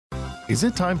Is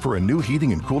it time for a new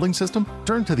heating and cooling system?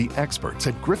 Turn to the experts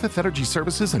at Griffith Energy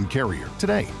Services and Carrier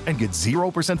today and get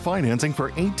 0% financing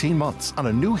for 18 months on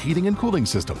a new heating and cooling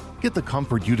system. Get the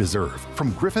comfort you deserve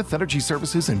from Griffith Energy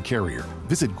Services and Carrier.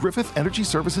 Visit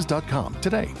griffithenergyservices.com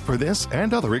today for this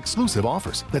and other exclusive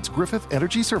offers. That's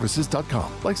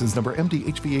griffithenergyservices.com. License number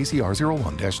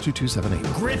MDHVACR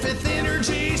 01-2278. Griffith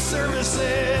Energy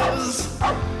Services.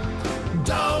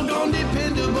 Doggone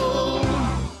dependable.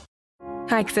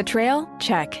 Hike the trail?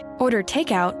 Check. Order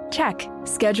takeout? Check.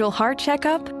 Schedule heart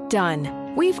checkup?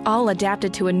 Done. We've all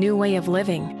adapted to a new way of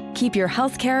living. Keep your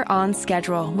healthcare on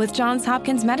schedule with Johns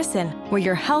Hopkins Medicine, where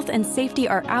your health and safety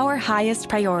are our highest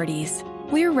priorities.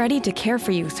 We're ready to care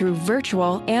for you through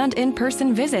virtual and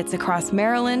in-person visits across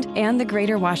Maryland and the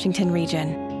greater Washington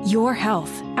region. Your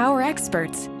health, our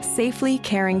experts, safely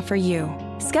caring for you.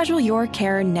 Schedule your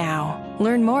care now.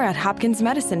 Learn more at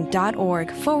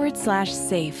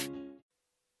hopkinsmedicine.org/safe.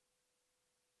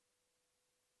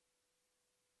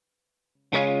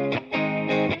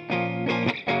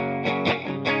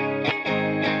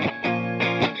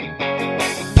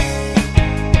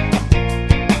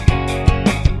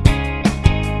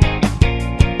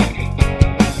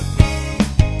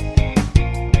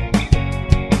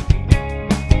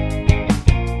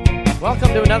 Welcome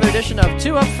to another edition of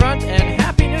Two Up Front, and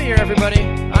Happy New Year, everybody.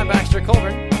 I'm Baxter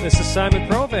Colburn. This is Simon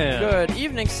Provan. Good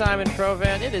evening, Simon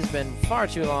Provan. It has been far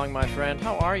too long, my friend.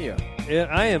 How are you? Yeah,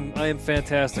 I am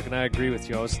fantastic, and I agree with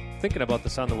you. I was thinking about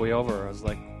this on the way over. I was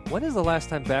like, when is the last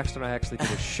time Baxter and I actually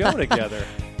did a show together?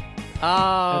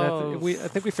 Oh, I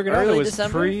think we figured out it was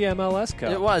December? pre-MLS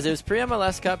Cup. It was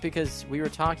pre-MLS Cup because we were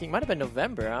talking, might have been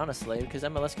November, honestly, because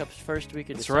MLS Cup's first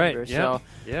week of That's December. right, So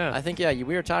yeah. I think, we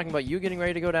were talking about you getting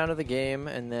ready to go down to the game,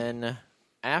 and then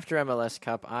after MLS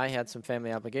Cup, I had some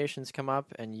family obligations come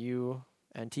up, and you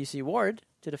and TC Ward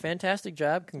did a fantastic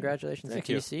job. Congratulations to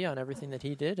TC on everything that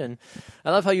he did. And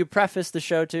I love how you prefaced the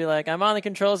show to, like, I'm on the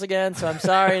controls again, so I'm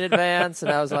sorry in advance.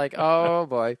 And I was like, oh,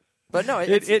 boy. But no,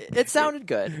 it sounded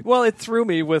good. Well, it threw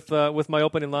me with my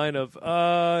opening line of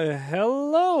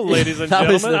 "Hello, ladies and That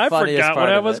was gentlemen." the I funniest forgot part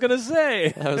what I of was it. going to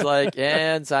say. I was like,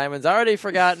 and Simon's already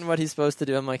forgotten what he's supposed to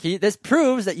do. I'm like, this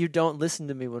proves that you don't listen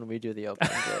to me when we do the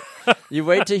opening bit. You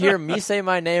wait to hear me say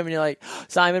my name, and you're like,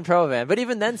 Simon Provan. But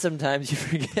even then, sometimes you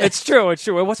forget. It's true.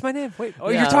 Well, what's my name? Wait,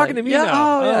 you're talking to me now.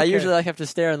 Oh, yeah. I okay. usually have to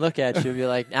stare and look at you and be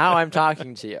like, now I'm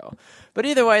talking to you. But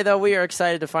either way, though, we are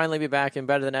excited to finally be back and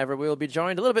better than ever. We will be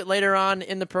joined a little bit later on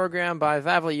in the program by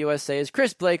Vavla USA's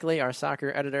Chris Blakely, our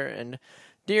soccer editor, and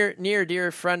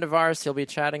dear friend of ours. He'll be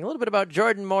chatting a little bit about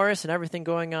Jordan Morris and everything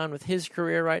going on with his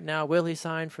career right now. Will he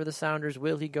sign for the Sounders?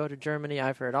 Will he go to Germany?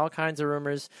 I've heard all kinds of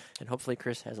rumors, and hopefully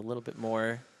Chris has a little bit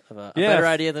more of a better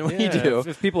idea than we do.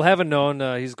 If people haven't known,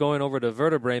 he's going over to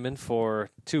Werder Bremen for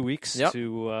 2 weeks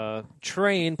to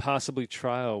train, possibly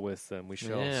trial with them. We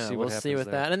shall see what happens. We'll see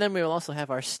with that. And then we will also have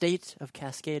our State of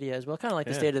Cascadia as well, kind of like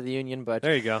the State of the Union, but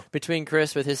there you go. Between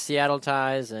Chris with his Seattle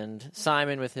ties and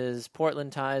Simon with his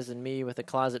Portland ties and me with a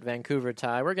closet Vancouver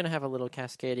tie, we're going to have a little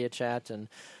Cascadia chat and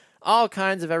all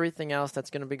kinds of everything else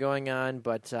that's going to be going on.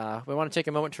 But we want to take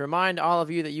a moment to remind all of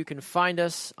you that you can find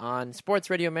us on Sports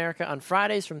Radio America on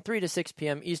Fridays from 3 to 6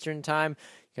 p.m. Eastern Time.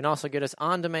 You can also get us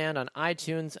on demand on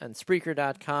iTunes and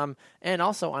Spreaker.com and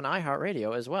also on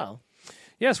iHeartRadio as well.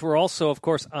 Yes, we're also, of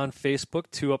course, on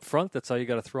Facebook, Two Up Front. That's all you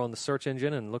got to throw in the search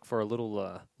engine and look for our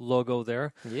little logo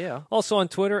there. Yeah. Also on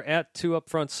Twitter, at Two Up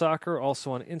Front Soccer.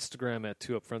 Also on Instagram, at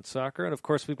Two Up Front Soccer. And, of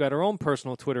course, we've got our own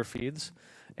personal Twitter feeds,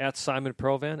 at Simon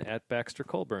Provan, at Baxter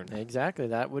Colburn. Exactly.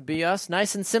 That would be us.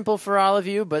 Nice and simple for all of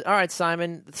you. But, all right,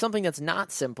 Simon, something that's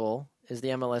not simple is the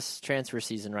MLS transfer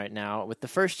season right now. With the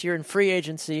first year in free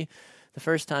agency, the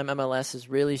first time MLS is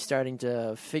really starting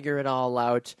to figure it all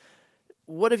out.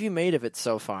 What have you made of it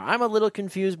so far? I'm a little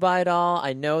confused by it all.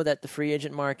 I know that the free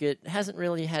agent market hasn't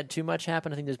really had too much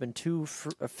happen. I think there's been three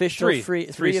official free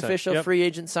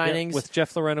agent signings. Yep. With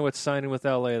Jeff Lorenowitz signing with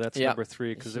LA, that's number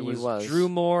 3, because it was Drew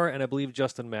Moore and I believe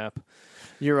Justin Mapp.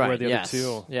 You're right. Were the other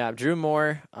two. Yeah, Drew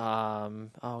Moore.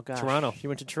 Toronto. He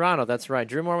went to Toronto. That's right.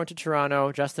 Drew Moore went to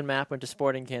Toronto. Justin Mapp went to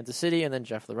Sporting Kansas City, and then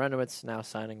Jeff Lorenowitz now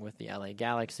signing with the LA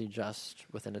Galaxy just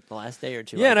within the last day or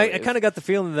two. Yeah, and I kind of got the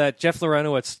feeling that Jeff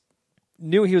Lorenowitz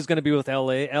knew he was going to be with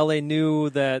LA. LA knew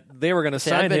that they were going to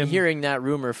sign him. I've been hearing that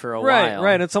rumor for a while.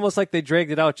 Right. It's almost like they dragged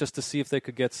it out just to see if they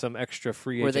could get some extra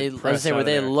free agent press out of there. Were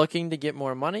they looking to get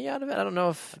more money out of it? I don't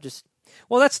know if just...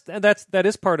 Well, that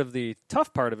is part of the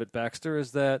tough part of it, Baxter,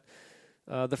 is that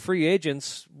the free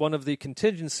agents, one of the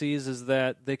contingencies is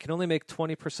that they can only make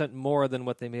 20% more than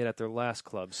what they made at their last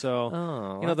club. So,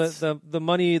 the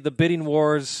money, the bidding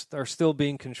wars are still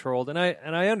being controlled, and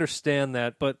I understand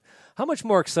that. But how much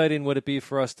more exciting would it be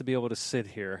for us to be able to sit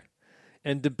here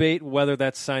and debate whether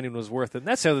that signing was worth it? And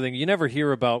that's the other thing. You never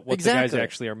hear about what the guys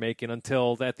actually are making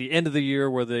until at the end of the year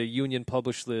where the union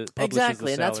publishes the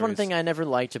Exactly, and that's one salaries. thing I never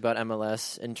liked about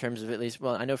MLS in terms of at least,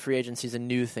 well, I know free agency is a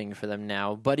new thing for them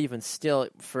now, but even still,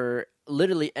 for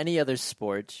literally any other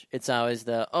sport, it's always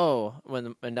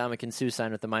when Ndamukong Suh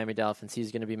signed with the Miami Dolphins,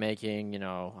 he's going to be making,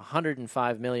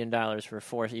 $105 million for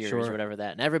 4 years or whatever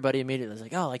that. And everybody immediately was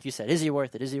like, oh, like you said, is he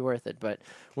worth it? Is he worth it? But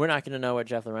we're not going to know what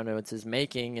Jeff Larentowicz is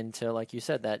making until, like you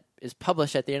said, that is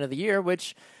published at the end of the year,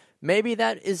 which maybe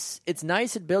it's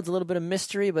nice. It builds a little bit of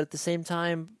mystery, but at the same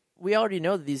time, we already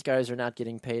know that these guys are not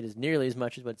getting paid as nearly as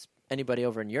much as what anybody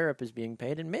over in Europe is being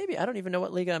paid, and maybe I don't even know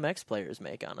what Liga MX players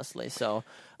make, honestly. So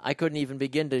I couldn't even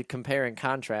begin to compare and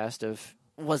contrast of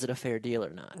was it a fair deal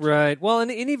or not. Right. Well, and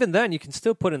even then, you can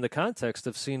still put in the context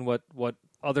of seeing what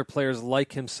other players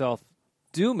like himself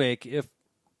do make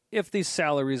if these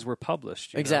salaries were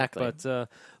published. Exactly.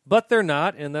 But they're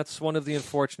not, and that's one of the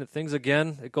unfortunate things.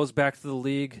 Again, it goes back to the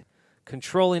league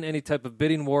controlling any type of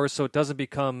bidding wars, so it doesn't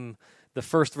become the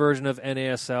first version of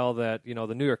NASL that,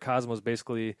 the New York Cosmos,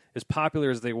 basically, as popular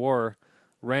as they were,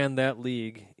 ran that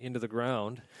league into the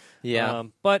ground. Yeah.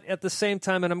 But at the same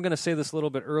time, and I'm going to say this a little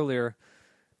bit earlier,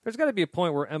 there's got to be a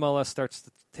point where MLS starts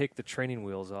to take the training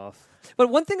wheels off. But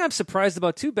one thing I'm surprised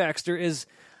about, too, Baxter, is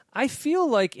I feel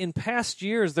like in past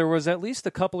years there was at least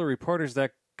a couple of reporters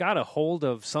that got a hold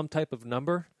of some type of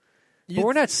number. But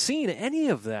we're not seeing any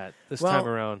of that this time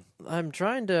around. I'm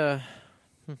trying to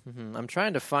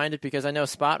find it because I know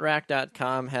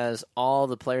SpotRack.com has all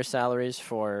the player salaries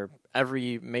for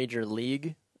every major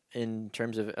league in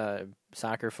terms of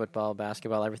soccer, football,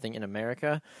 basketball, everything in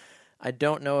America. I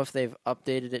don't know if they've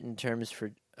updated it in terms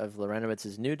of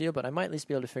Larentowicz's new deal, but I might at least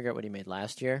be able to figure out what he made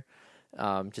last year,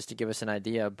 just to give us an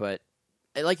idea. But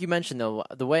like you mentioned, though,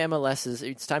 the way MLS is,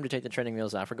 it's time to take the training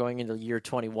wheels off. We're going into year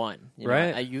 21.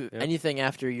 Anything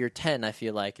after year 10, I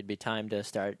feel like it'd be time to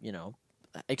start,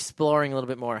 exploring a little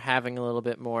bit more, having a little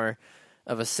bit more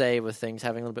of a say with things,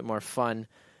 having a little bit more fun.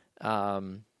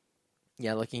 Looking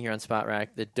here on SpotRack,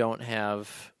 they only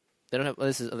have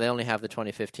the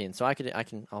 2015. So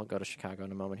I'll go to Chicago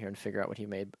in a moment here and figure out what he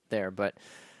made there. But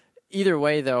either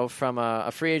way, though, from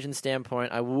a free agent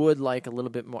standpoint, I would like a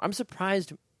little bit more. I'm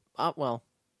surprised.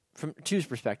 From two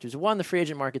perspectives. One, the free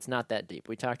agent market's not that deep.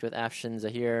 We talked with Afshin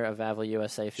Zahir of Avila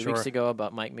USA a few weeks ago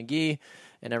about Mike Magee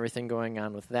and everything going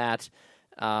on with that.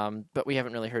 But we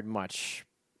haven't really heard much,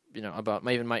 about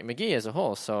even Mike Magee as a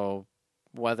whole. So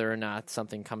whether or not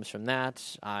something comes from that,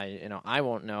 I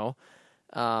won't know.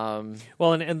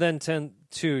 Well, and then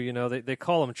too, they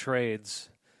call them trades,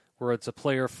 where it's a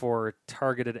player for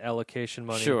targeted allocation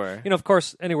money. Sure. Of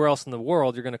course, anywhere else in the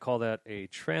world, you're going to call that a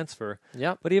transfer.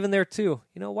 Yep. But even there too,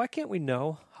 why can't we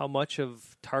know how much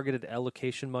of targeted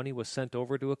allocation money was sent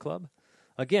over to a club?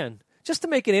 Again, just to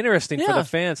make it interesting for the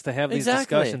fans to have these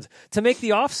discussions, to make the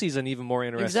offseason even more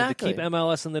interesting, to keep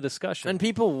MLS in the discussion. And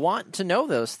people want to know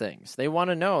those things. They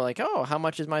want to know, how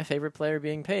much is my favorite player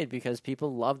being paid? Because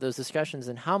people love those discussions.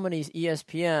 And how many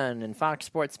ESPN and Fox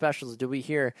Sports specials do we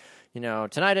hear,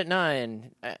 tonight at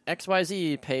 9,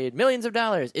 XYZ paid millions of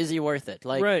dollars. Is he worth it?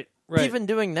 Right. Even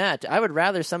doing that, I would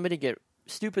rather somebody get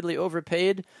stupidly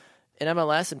overpaid in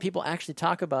MLS and people actually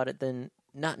talk about it than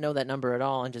not know that number at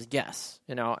all and just guess,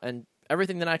 and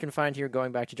everything that I can find here,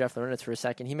 going back to Jeff Larentowicz for a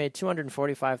second, he made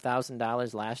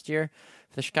 $245,000 last year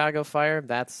for the Chicago Fire.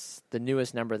 That's the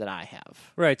newest number that I have.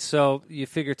 Right, so you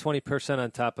figure 20%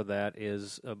 on top of that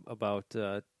is about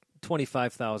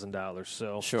 $25,000.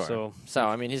 So sure.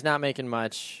 So he's not making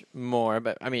much more,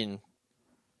 but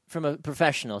from a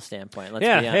professional standpoint, let's be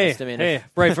honest.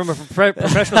 Right, from a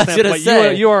professional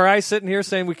standpoint, you or I sitting here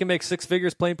saying we can make six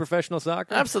figures playing professional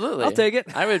soccer? Absolutely. I'll take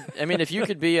it. I would. If you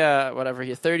could be a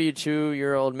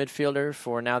 32-year-old midfielder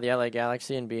for now the LA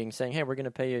Galaxy and saying, hey, we're going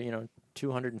to pay you,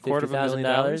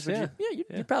 $250,000.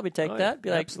 You'd probably take that. Be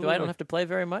like, I don't have to play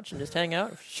very much and just hang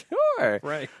out? Sure.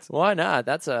 Right. Why not?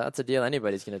 That's a deal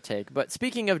anybody's going to take. But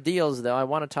speaking of deals, though, I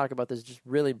want to talk about this just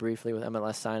really briefly with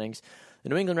MLS signings. The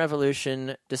New England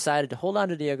Revolution decided to hold on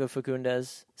to Diego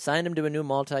Facundez, signed him to a new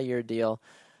multi-year deal.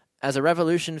 As a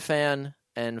Revolution fan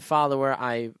and follower,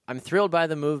 I'm thrilled by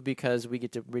the move because we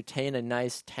get to retain a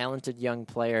nice, talented young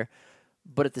player.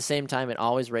 But at the same time, it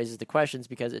always raises the questions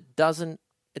because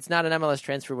it's not an MLS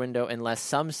transfer window unless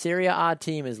some Serie A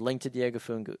team is linked to Diego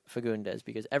Facundez,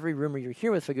 because every rumor you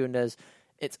hear with Facundez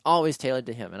it's always tailored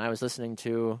to him. And I was listening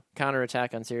to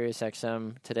Counterattack on Sirius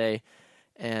XM today,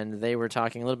 and they were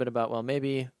talking a little bit about, well,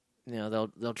 maybe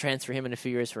they'll transfer him in a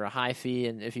few years for a high fee,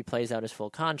 and if he plays out his full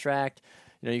contract,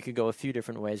 you could go a few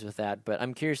different ways with that. But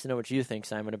I'm curious to know what you think,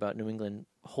 Simon, about New England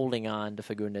holding on to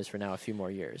Fagundes for now a few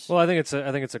more years. Well, I think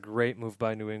it's a great move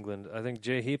by New England. I think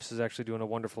Jay Heaps is actually doing a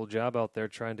wonderful job out there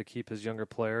trying to keep his younger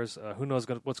players. Who knows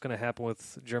what's going to happen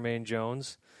with Jermaine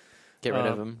Jones? Get rid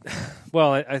of him.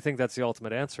 Well, I think that's the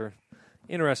ultimate answer.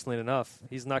 Interestingly enough,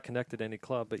 he's not connected to any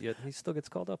club, but yet he still gets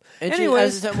called up.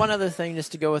 Anyways, one other thing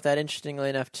just to go with that, interestingly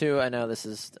enough, too, I know this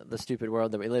is the stupid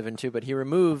world that we live in, too, but he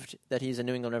removed that he's a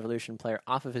New England Revolution player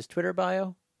off of his Twitter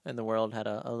bio, and the world had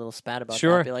a little spat about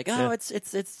that. Be like,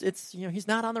 it's he's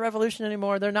not on the Revolution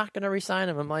anymore. They're not going to re-sign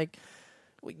him. I'm like,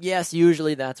 yes,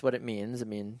 usually that's what it means. I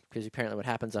mean, because apparently what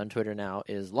happens on Twitter now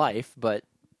is life, but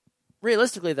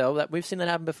realistically, though, we've seen that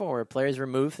happen before, where players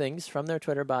remove things from their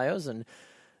Twitter bios, and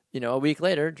a week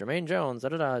later, Jermaine Jones,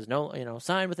 is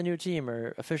signed with a new team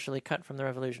or officially cut from the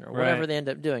Revolution or whatever they end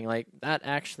up doing. Like, that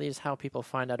actually is how people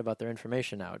find out about their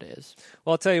information nowadays.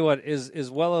 Well, I'll tell you what, is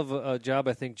well of a job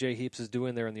I think Jay Heaps is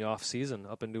doing there in the off-season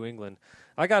up in New England.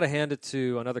 I got to hand it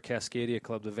to another Cascadia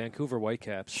club, the Vancouver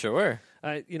Whitecaps. Sure.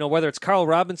 Whether it's Carl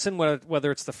Robinson,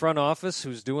 whether it's the front office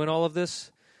who's doing all of this,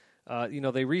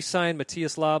 they re-signed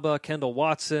Matthias Laba, Kendall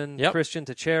Watson, Christian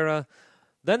Teixeira.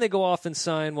 Then they go off and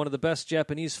sign one of the best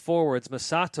Japanese forwards,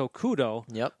 Masato Kudo.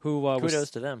 Yep. Kudos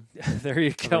to them. There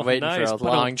you go. I've been waiting for a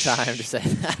long time to say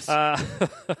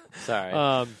that.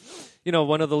 Sorry.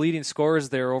 One of the leading scorers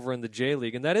there over in the J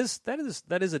League, and that is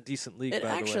a decent league. It by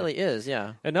actually the way. is,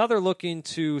 yeah. And now they're looking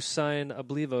to sign, I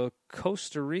believe, a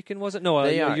Costa Rican. Was it? No,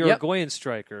 a Uruguayan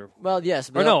striker. Well,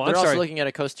 yes, but they're also looking at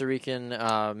a Costa Rican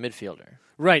midfielder.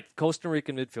 Right, Costa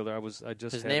Rican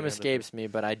midfielder. His name escapes me,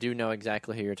 but I do know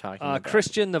exactly who you're talking about.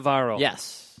 Christian Navarro.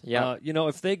 Yes. Yeah.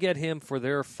 If they get him for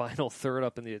their final third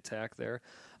up in the attack there,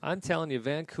 I'm telling you,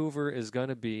 Vancouver is going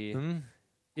to be,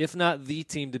 if not the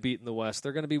team to beat in the West,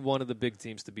 they're going to be one of the big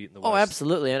teams to beat in the West. Oh,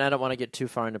 absolutely. And I don't want to get too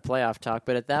far into playoff talk,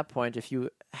 but at that point, if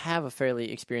you have a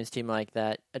fairly experienced team like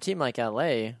that, a team like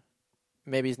LA,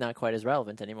 maybe he's not quite as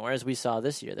relevant anymore. As we saw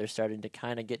this year, they're starting to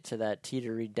kind of get to that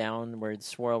teetery downward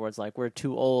swirl where it's like, we're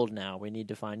too old now. We need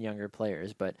to find younger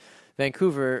players. But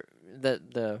Vancouver,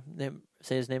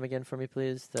 say his name again for me,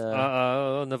 please.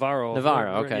 Navarro.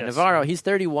 Navarro, okay. Yes. Navarro, he's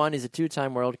 31. He's a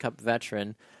two-time World Cup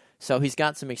veteran. So he's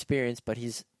got some experience, but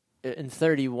he's in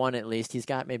 31 at least. He's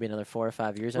got maybe another 4 or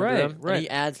 5 years under him. Right. And he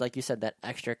adds, like you said, that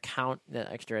extra count,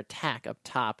 that extra attack up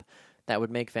top that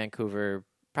would make Vancouver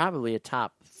probably a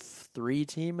top 3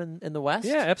 team in the West.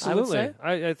 Yeah, absolutely.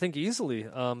 I think easily.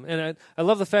 And I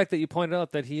love the fact that you pointed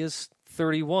out that he is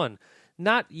 31.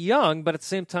 Not young, but at the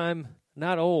same time,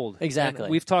 not old. Exactly.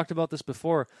 And we've talked about this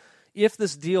before. If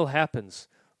this deal happens,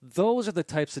 those are the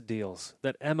types of deals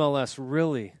that MLS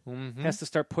really has to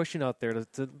start pushing out there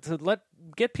to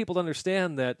get people to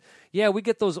understand that, yeah, we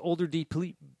get those older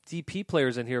DP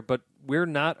players in here, but we're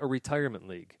not a retirement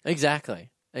league. Exactly.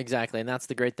 And that's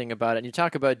the great thing about it. And you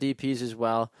talk about DPs as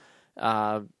well.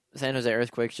 San Jose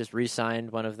Earthquakes just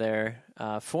re-signed one of their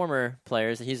former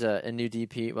players. He's a new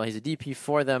DP. Well, he's a DP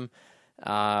for them.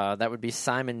 That would be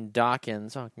Simon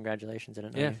Dawkins. Oh, congratulations. I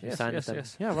didn't know you signed with them.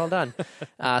 Yes. Yeah, well done.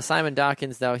 Simon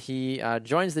Dawkins, though, he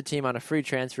joins the team on a free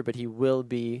transfer, but he will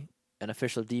be an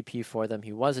official DP for them.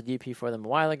 He was a DP for them a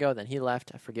while ago. Then he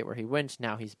left. I forget where he went.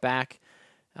 Now he's back.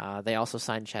 They also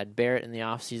signed Chad Barrett in the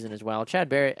offseason as well. Chad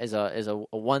Barrett is a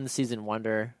one-season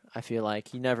wonder. I feel like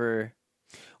he never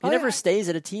stays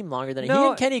at a team longer than he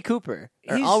and Kenny Cooper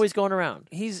are always going around.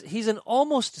 He's an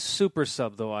almost super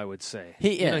sub, though, I would say.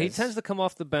 He is. He tends to come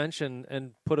off the bench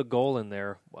and put a goal in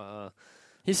there.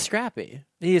 He's scrappy.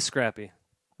 He is scrappy.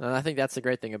 And I think that's the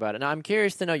great thing about it. Now, I'm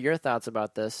curious to know your thoughts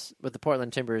about this with the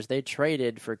Portland Timbers. They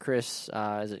traded for Chris,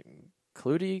 is it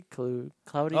Cloutey?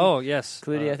 Cloudy? Oh, yes.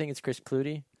 Cloutey, I think it's Chris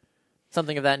Cloutey.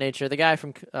 Something of that nature. The guy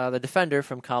from the defender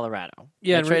from Colorado.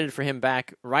 Yeah, they traded for him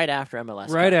back right after MLS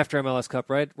Cup. Right after MLS Cup,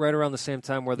 right around the same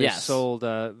time where they sold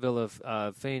Villa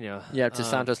Fania. Yeah, to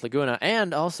Santos Laguna,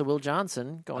 and also Will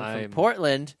Johnson going from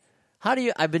Portland. How do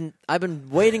you? I've been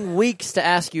waiting weeks to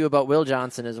ask you about Will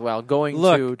Johnson as well. Going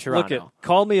to Toronto.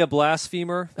 Call me a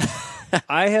blasphemer.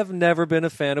 I have never been a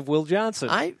fan of Will Johnson,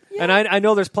 and I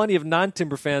know there's plenty of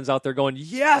non-Timber fans out there going,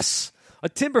 "Yes, a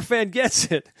Timber fan gets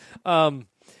it."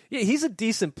 Yeah, he's a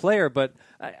decent player, but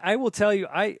I will tell you,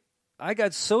 I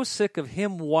got so sick of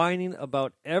him whining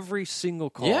about every single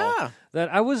call that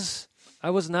I was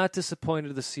not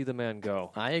disappointed to see the man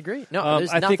go. I agree. No,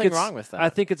 there's nothing wrong with that. I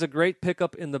think it's a great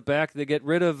pickup in the back. They get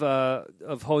rid of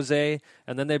Jose,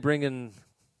 and then they bring in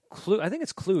I think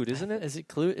it's Klute, isn't it? Is it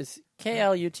Klute? It's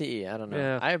Klute. I don't know.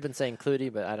 Yeah. I have been saying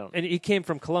Klute, but I don't. And he came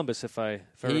from Columbus, if I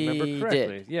remember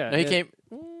correctly. Did. Yeah, No, he came.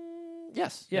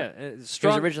 Yes. Yeah, He was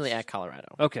strong. originally at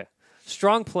Colorado. Okay,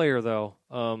 strong player though.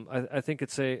 I think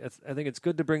it's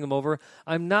good to bring him over.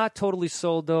 I'm not totally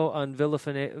sold though on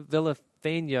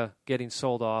Villafania getting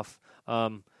sold off.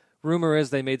 Rumor is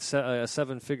they made a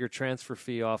 7-figure transfer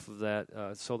fee off of that.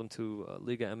 Sold him to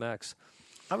Liga MX.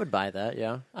 I would buy that.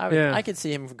 Yeah, I could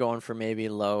see him going for maybe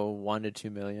low $1 to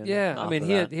 $2 million. Yeah, I mean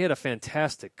he had a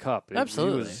fantastic cup.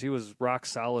 Absolutely, he was rock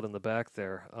solid in the back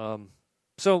there.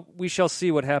 So we shall see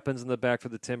what happens in the back for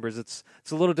the Timbers. It's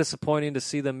a little disappointing to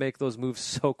see them make those moves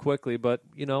so quickly, but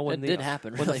when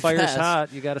the fire's fast.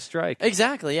 hot, you got to strike.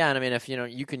 Exactly. Yeah, and I mean, if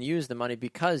you can use the money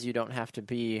because you don't have to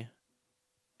be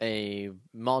a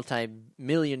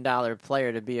multi-million-dollar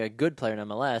player to be a good player in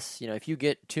MLS. If you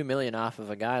get $2 million off of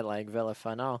a guy like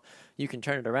Villafana, you can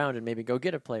turn it around and maybe go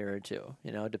get a player or two.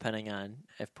 Depending on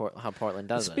how Portland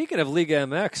does it. Speaking of Liga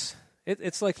MX.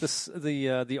 It's like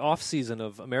the off season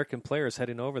of American players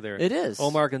heading over there. It is.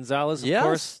 Omar Gonzalez, of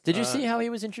course. Did you see how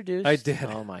he was introduced? I did.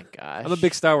 Oh my gosh! I'm a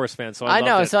big Star Wars fan, so I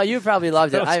know. loved it. So you probably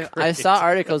loved it. I Great. saw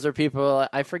articles where people.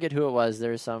 I forget who it was.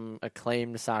 There's some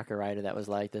acclaimed soccer writer that was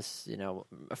like this.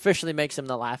 Officially makes him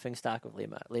the laughing stock of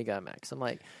Liga MX. I'm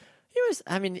like. He was.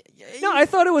 I mean, no. I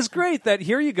thought it was great that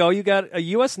here you go. You got a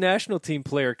U.S. national team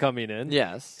player coming in.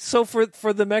 Yes. So for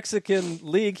the Mexican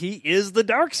league, he is the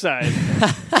dark side.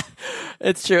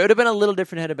 It's true. It would have been a little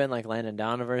different had it been like Landon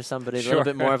Donovan or somebody, a little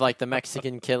bit more of like the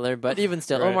Mexican killer. But even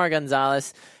still, Right. Omar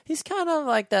Gonzalez, he's kind of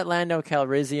like that Lando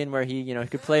Calrissian where he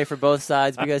could play for both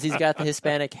sides because he's got the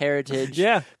Hispanic heritage.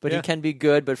 Yeah, But yeah. he can be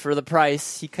good, but for the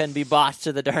price, he can be bought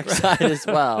to the dark side as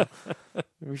well.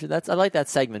 I like that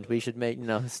segment. We should make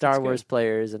Star Wars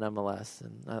players and MLS,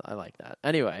 and I like that.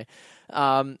 Anyway,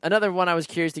 another one I was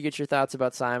curious to get your thoughts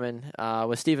about, Simon,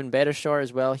 was Steven Beitashour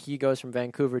as well. He goes from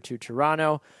Vancouver to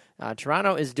Toronto.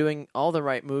 Toronto is doing all the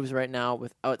right moves right now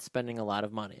without spending a lot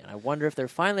of money. And I wonder if they're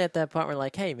finally at that point where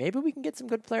like, hey, maybe we can get some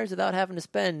good players without having to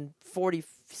spend $40,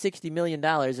 $60 million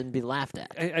and be laughed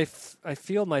at. I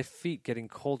feel my feet getting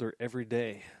colder every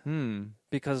day.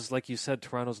 Because, like you said,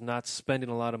 Toronto's not spending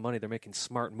a lot of money. They're making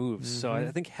smart moves. Mm-hmm. So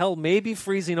I think hell may be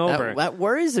freezing over. That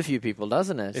worries a few people,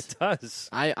 doesn't it? It does.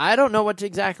 I don't know what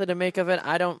exactly to make of it.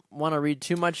 I don't want to read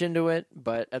too much into it.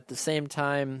 But at the same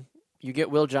time, you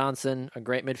get Will Johnson, a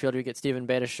great midfielder. You get Steven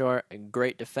Beitashour, a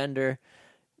great defender.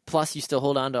 Plus, you still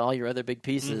hold on to all your other big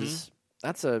pieces. Mm-hmm.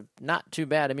 That's not too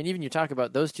bad. I mean, even you talk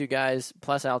about those two guys,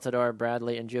 plus Altidore,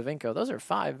 Bradley, and Giovinco. Those are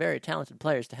 5 very talented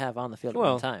players to have on the field at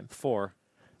one time. 4.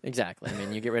 Exactly. I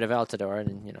mean, you get rid of Altidore,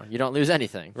 and you don't lose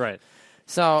anything. Right.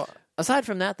 So, aside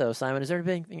from that, though, Simon, is there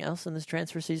anything else in this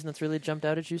transfer season that's really jumped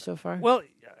out at you so far? Well,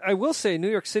 I will say New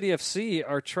York City FC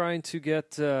are trying to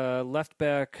get left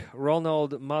back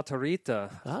Ronald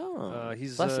Matarrita. Oh,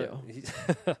 he's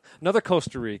another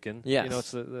Costa Rican. Yes.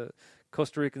 It's the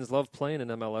Costa Ricans love playing in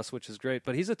MLS, which is great.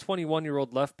 But he's a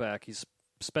 21-year-old left back. He's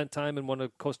spent time in one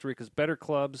of Costa Rica's better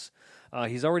clubs.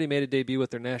 He's already made a debut with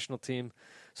their national team.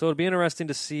 So it'll be interesting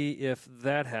to see if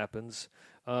that happens.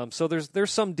 So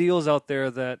there's some deals out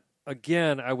there that,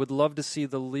 again, I would love to see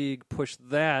the league push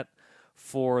that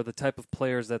for the type of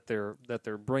players that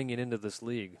they're bringing into this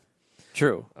league.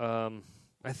 True.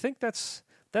 I think that's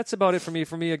about it for me.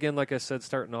 For me, again, like I said,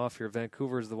 starting off here,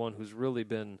 Vancouver is the one who's really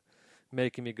been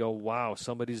making me go, wow,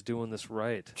 somebody's doing this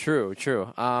right. True.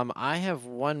 I have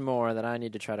one more that I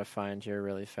need to try to find here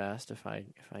really fast, if I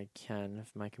can,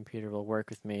 if my computer will work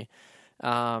with me.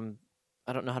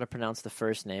 I don't know how to pronounce the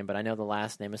first name, but I know the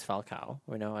last name is Falcao.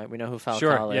 We know who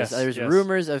Falcao is. Yes, There's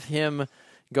rumors of him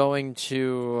going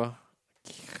to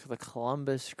the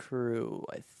Columbus Crew,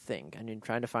 I think. I'm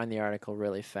trying to find the article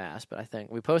really fast, but I think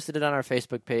we posted it on our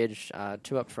Facebook page,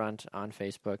 2 Up Front on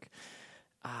Facebook.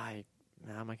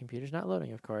 Now my computer's not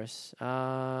loading, of course.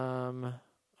 Oh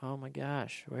my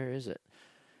gosh, where is it?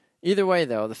 Either way,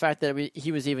 though, the fact that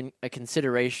he was even a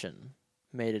consideration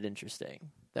made it interesting.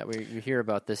 That you hear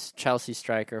about this Chelsea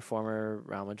striker, former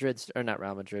Manchester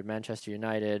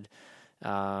United.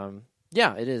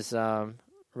 It is Radamel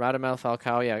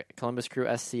Falcao. Yeah, Columbus Crew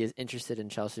SC is interested in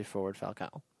Chelsea forward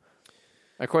Falcao,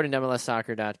 according to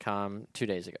MLSsoccer.com 2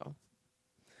 days ago.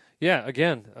 Yeah,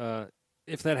 again,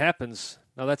 if that happens,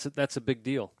 now that's a big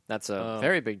deal. That's a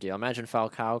very big deal. Imagine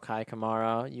Falcao, Kai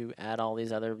Kamara. You add all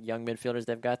these other young midfielders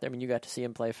they've got there. I mean, you got to see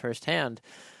him play firsthand.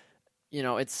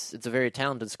 It's a very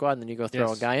talented squad, and then you go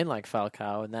throw a guy in like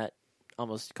Falcao, and that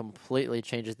almost completely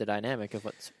changes the dynamic of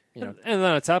what's, And then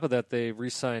on top of that, they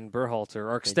re-signed Berhalter,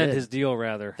 or extend his deal,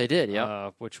 rather. They did,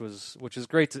 yeah. Which is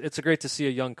great. It's great to see a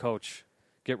young coach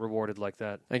get rewarded like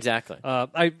that. Exactly.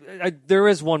 There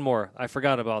is one more. I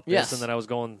forgot about this, Yes. and then I was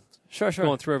going Sure.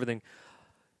 going through everything.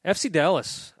 FC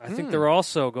Dallas. I think they're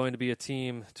also going to be a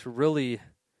team to really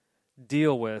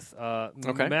deal with.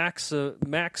 Okay. Max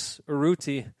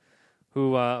Urruti,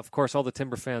 who, of course, all the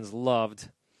Timber fans loved.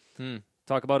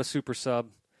 Talk about a super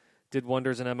sub. Did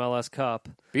wonders in MLS Cup.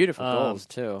 Beautiful goals,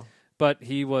 too. But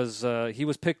he was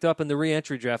picked up in the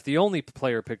re-entry draft, the only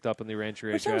player picked up in the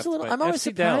re-entry draft. I'm always FC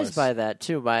surprised Dallas. by that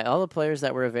too, by all the players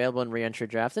that were available in re-entry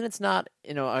draft, and it's not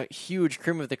a huge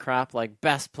cream of the crop like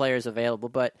best players available,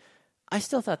 but I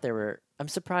still thought I'm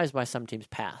surprised by some teams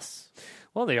pass.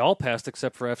 Well, they all passed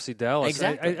except for FC Dallas.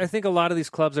 Exactly. I think a lot of these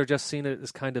clubs are just seeing it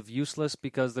as kind of useless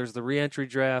because there's the re-entry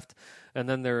draft, and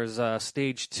then there's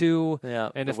stage 2. Yeah,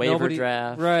 and the if waiver nobody,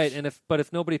 draft. right? And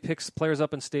if nobody picks players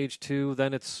up in stage 2,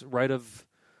 then it's right of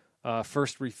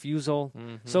first refusal.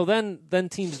 Mm-hmm. So then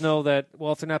teams know that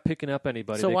if they're not picking up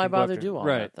anybody, So they why can go bother after- do all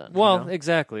right. that then? Well,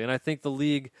 exactly. And I think the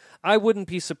league. I wouldn't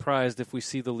be surprised if we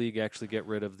see the league actually get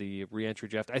rid of the re-entry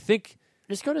draft. I think.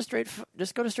 Just go to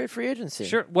straight free agency.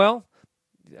 Sure. Well,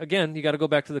 again, you got to go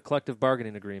back to the collective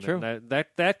bargaining agreement. True. And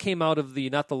that came out of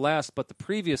not the last, but the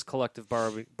previous collective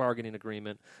bargaining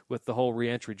agreement with the whole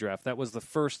re-entry draft. That was the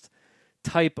first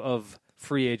type of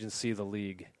free agency the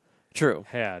league True.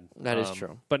 had. That is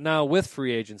true. But now with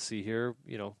free agency here,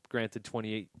 granted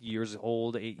 28 years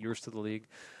old, 8 years to the league,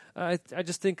 I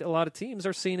just think a lot of teams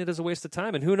are seeing it as a waste of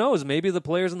time. And who knows, maybe the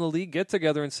players in the league get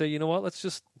together and say, you know what, let's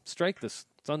just strike this.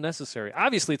 It's unnecessary.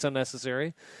 Obviously, it's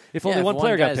unnecessary if only one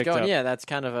player got picked up. Yeah, that's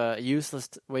kind of a useless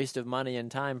waste of money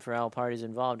and time for all parties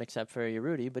involved, except for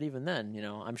Urruti. But even then,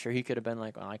 I'm sure he could have been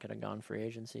like, I could have gone free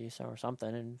agency or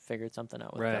something and figured something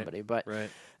out with somebody. But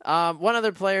one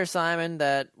other player, Simon,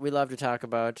 that we love to talk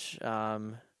about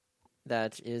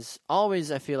that is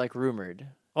always, I feel like, rumored.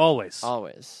 Always,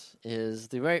 is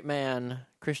the great man,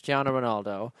 Cristiano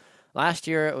Ronaldo. Last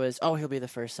year it was, he'll be the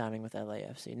first signing with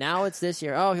LAFC. Now it's this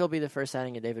year, he'll be the first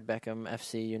signing at David Beckham,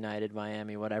 FC, United,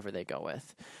 Miami, whatever they go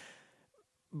with.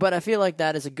 But I feel like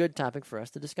that is a good topic for us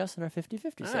to discuss in our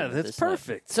 50-50 segment. That's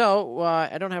perfect. So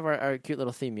I don't have our cute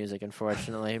little theme music,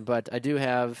 unfortunately, but I do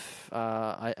have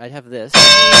I have this.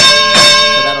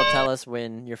 So that'll tell us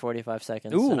when your 45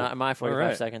 seconds, my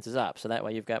 45 seconds is up. So that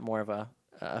way you've got more of a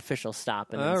official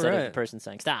stop, and instead of the person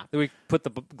saying stop. Do we put the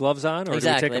gloves on, or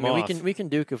exactly? do we take them off? We can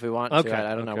duke if we want Okay. to.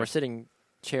 I don't know. We're sitting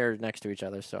chairs next to each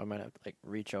other, so I might have to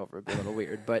reach over. It'd be a little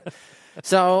weird. But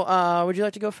so, would you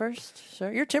like to go first,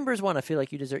 sir? Your Timbers one. I feel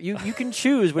like you deserve. You can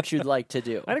choose what you'd like to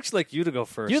do. I'd actually like you to go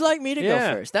first. You'd like me to go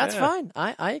first. That's fine.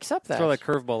 I accept that. Throw that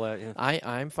curveball at you.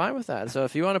 I'm fine with that. So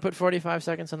if you want to put 45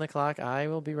 seconds on the clock, I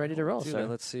will be ready to roll, sir.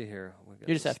 Let's see here.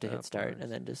 You just have to hit start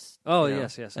and then just.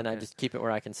 Yes. And I just keep it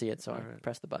where I can see it, so I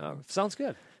press the button. Sounds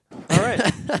good. All right.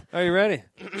 Are you ready?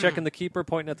 Checking the keeper,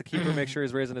 pointing at the keeper, make sure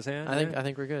he's raising his hand. I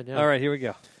think we're good. Yeah. All right, here we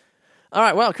go. All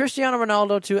right, well, Cristiano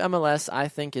Ronaldo to MLS, I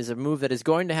think, is a move that is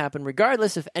going to happen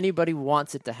regardless if anybody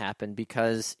wants it to happen,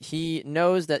 because he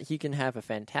knows that he can have a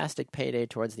fantastic payday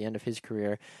towards the end of his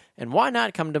career. And why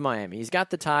not come to Miami? He's got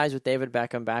the ties with David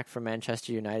Beckham back from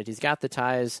Manchester United. He's got the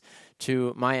ties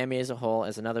to Miami as a whole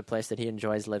as another place that he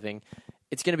enjoys living.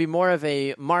 It's going to be more of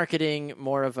a marketing,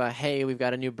 more of a, hey, we've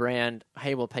got a new brand.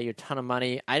 Hey, we'll pay you a ton of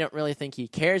money. I don't really think he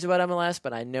cares about MLS,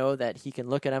 but I know that he can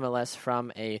look at MLS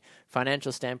from a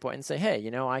financial standpoint and say, hey,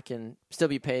 I can still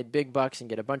be paid big bucks and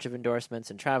get a bunch of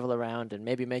endorsements and travel around and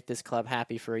maybe make this club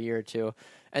happy for a year or two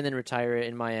and then retire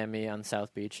in Miami on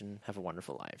South Beach and have a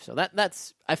wonderful life. So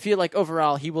that's I feel like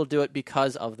overall he will do it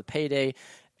because of the payday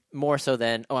more so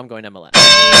than, I'm going to MLS.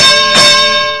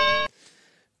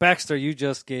 Baxter, you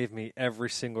just gave me every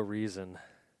single reason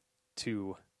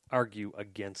to argue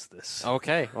against this.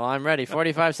 Okay, well, I'm ready.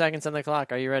 45 seconds on the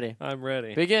clock. Are you ready? I'm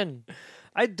ready. Begin.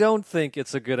 I don't think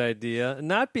it's a good idea,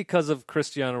 not because of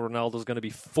Cristiano Ronaldo's going to be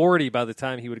 40 by the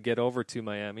time he would get over to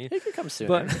Miami. He could come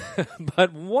sooner.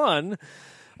 But one,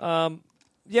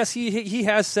 yes, he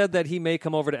has said that he may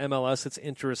come over to MLS. It's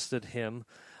interested him.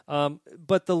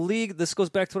 But the league, this goes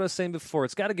back to what I was saying before,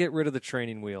 it's got to get rid of the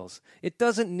training wheels. It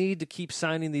doesn't need to keep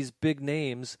signing these big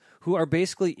names who are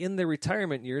basically in their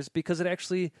retirement years, because it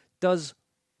actually does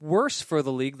worse for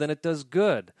the league than it does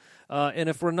good. And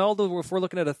if we're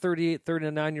looking at a 38,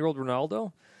 39-year-old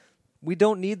Ronaldo, we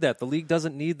don't need that. The league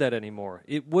doesn't need that anymore.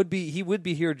 He would be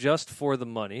here just for the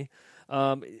money.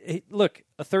 Look,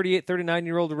 a 38,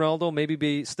 39-year-old Ronaldo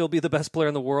maybe still be the best player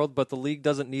in the world, but the league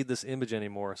doesn't need this image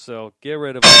anymore. So get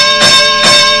rid of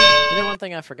it. One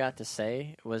thing I forgot to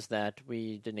say was that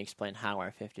we didn't explain how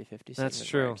our 50-50 segment That's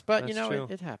true. works. But, That's true.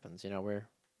 It happens.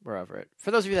 we're over it.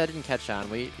 For those of you that didn't catch on,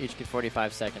 we each get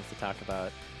 45 seconds to talk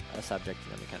about a subject,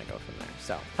 and then we kind of go from there.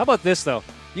 So, how about this, though?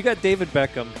 You got David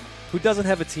Beckham, who doesn't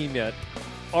have a team yet,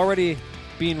 already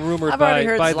being rumored by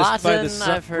the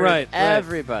Sun. I've heard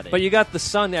everybody. But you got the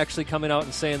Sun actually coming out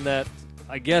and saying that,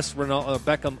 I guess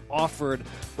Beckham offered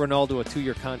Ronaldo a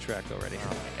 2-year contract already. Oh,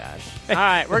 my gosh. All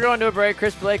right, we're going to a break.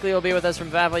 Chris Blakely will be with us from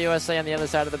Vavel USA on the other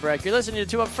side of the break. You're listening to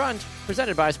Two Up Front,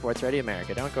 presented by Sports Radio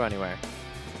America. Don't go anywhere.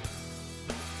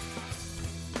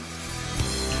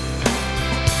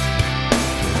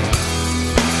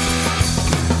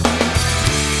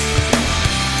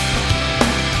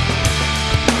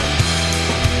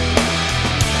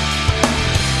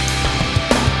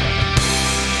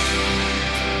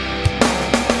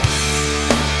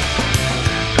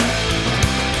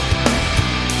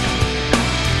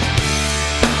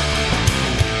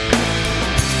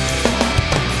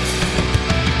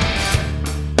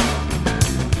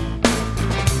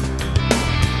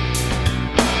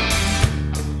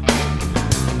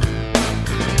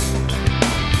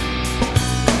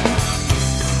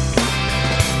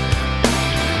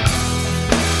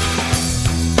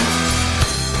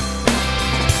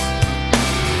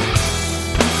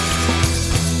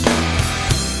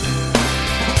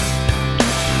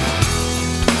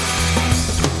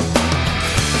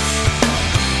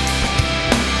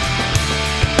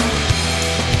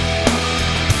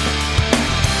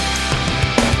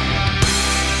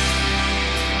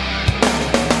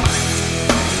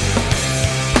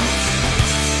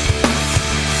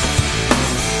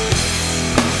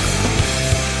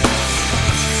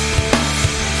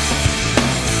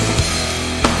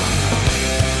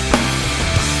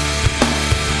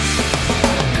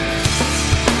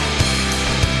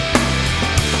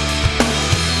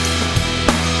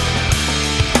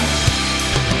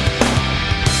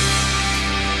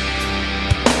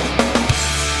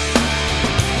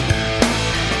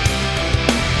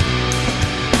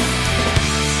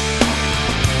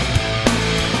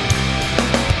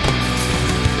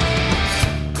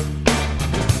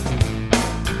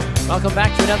 Welcome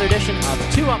back to another edition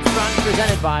of Two Up Front,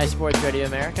 presented by Sports Radio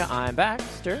America. I'm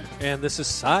Baxter. And this is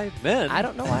Simon. I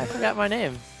don't know why I forgot my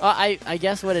name. I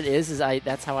guess what it is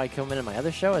that's how I come in my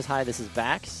other show is, hi, this is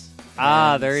Bax.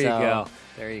 There you go.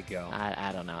 There you go.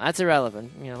 I don't know. That's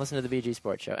irrelevant. Listen to the BG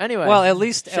Sports Show. Anyway. Well, at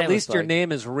least your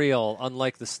name is real,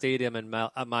 unlike the stadium in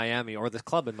Miami or the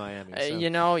club in Miami.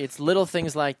 So. It's little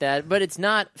things like that, but it's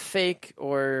not fake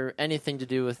or anything to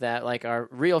do with that, like our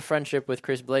real friendship with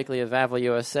Chris Blakely of Vavel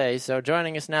USA. So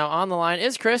joining us now on the line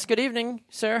is Chris. Good evening,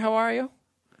 sir. How are you?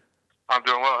 I'm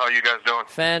doing well. How are you guys doing?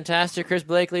 Fantastic. Chris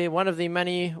Blakely, one of the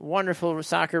many wonderful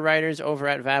soccer writers over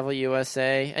at Vavel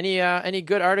USA. Any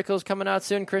good articles coming out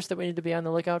soon, Chris, that we need to be on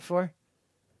the lookout for?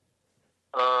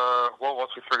 Well,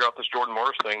 once we figure out this Jordan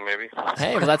Morris thing, maybe.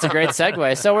 Hey, well, that's a great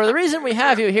segue. So the reason we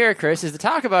have you here, Chris, is to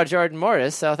talk about Jordan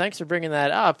Morris, so thanks for bringing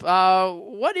that up.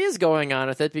 What is going on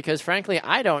with it? Because, frankly,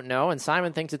 I don't know, and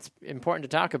Simon thinks it's important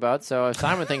to talk about, so if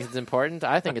Simon thinks it's important,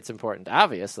 I think it's important,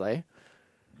 obviously.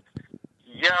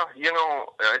 Yeah,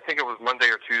 I think it was Monday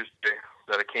or Tuesday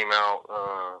that it came out.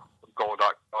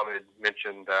 Goal.com had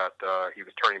mentioned that he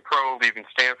was turning pro, leaving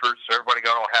Stanford, so everybody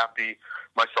got all happy,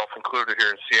 myself included here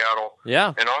in Seattle.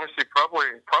 Yeah. And honestly, probably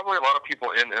a lot of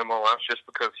people in MLS, just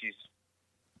because he's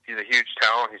a huge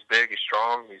talent. He's big, he's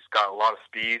strong, he's got a lot of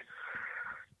speed.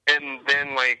 And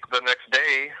then, the next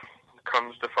day,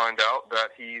 comes to find out that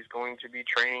he's going to be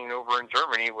training over in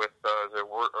Germany with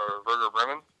Werder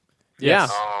Bremen. Yeah.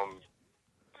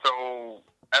 So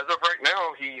as of right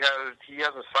now, he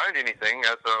hasn't signed anything.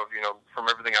 As of from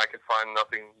everything I could find,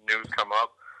 nothing new's come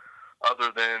up,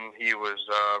 other than he was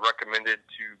recommended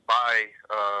to buy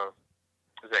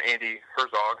Andy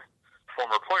Herzog,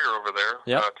 former player over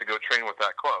there, to go train with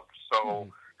that club. So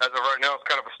as of right now, it's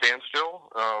kind of a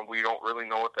standstill. We don't really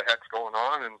know what the heck's going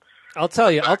on, and I'll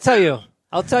tell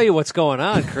you what's going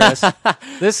on, Chris.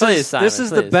 This is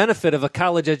the benefit of a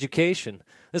college education.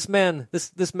 This man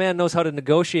knows how to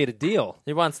negotiate a deal.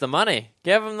 He wants the money.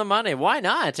 Give him the money. Why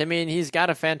not? I mean, he's got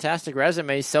a fantastic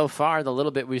resume so far, the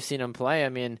little bit we've seen him play. I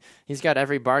mean, he's got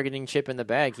every bargaining chip in the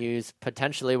bag. He's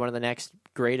potentially one of the next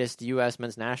greatest U.S.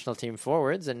 men's national team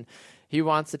forwards, and he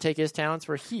wants to take his talents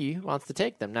where he wants to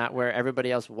take them, not where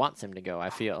everybody else wants him to go,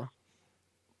 I feel.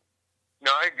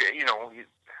 No,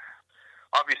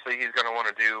 obviously he's going to want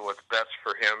to do what's best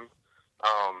for him.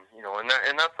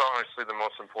 And that's honestly the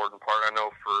most important part. I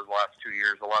know for the last 2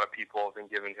 years, a lot of people have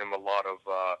been giving him a lot of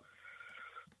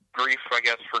grief, I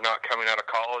guess, for not coming out of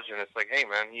college. And it's like, hey,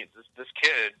 man, this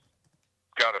kid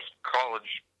got a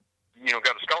college,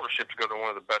 got a scholarship to go to one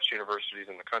of the best universities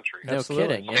in the country. No Absolutely.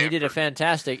 kidding. And he did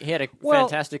fantastic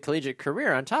collegiate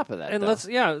career on top of that. And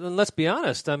let's be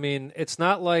honest. I mean, it's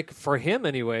not like, for him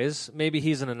anyways, maybe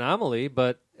he's an anomaly,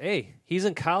 but hey, he's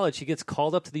in college. He gets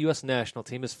called up to the U.S. national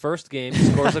team. His first game, he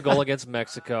scores a goal against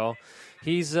Mexico.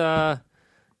 He's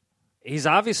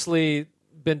obviously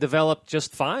been developed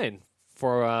just fine.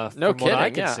 No kidding. What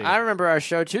I can see. I remember our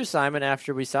show too, Simon.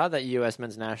 After we saw that U.S.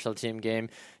 men's national team game,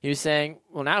 he was saying,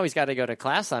 "Well, now he's got to go to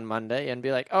class on Monday and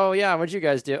be like, oh yeah, what'd you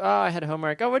guys do? Oh, I had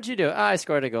homework. Oh, what'd you do? Oh, I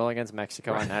scored a goal against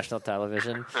Mexico on national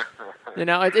television."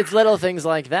 It's little things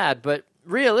like that. But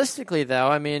realistically, though,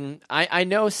 I mean, I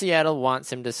know Seattle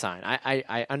wants him to sign.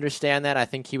 I understand that. I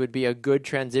think he would be a good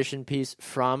transition piece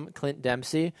from Clint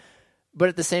Dempsey. But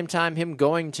at the same time, him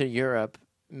going to Europe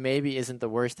maybe isn't the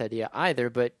worst idea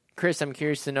either. But Chris, I'm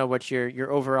curious to know what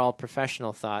your overall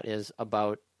professional thought is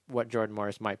about what Jordan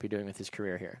Morris might be doing with his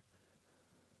career here.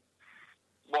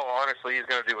 Well, honestly, he's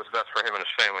going to do what's best for him and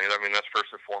his family. I mean, that's first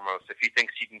and foremost. If he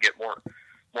thinks he can get more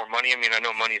money, I mean, I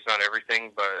know money's not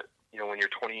everything, but when you're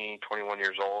 20, 21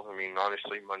 years old, I mean,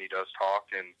 honestly, money does talk.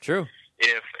 And true.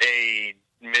 If a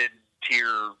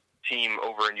mid-tier team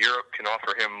over in Europe can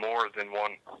offer him more than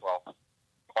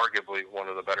arguably one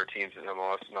of the better teams in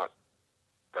MLS,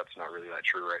 that's not really that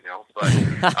true right now. But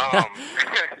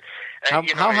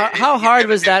how hard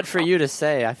was that for you to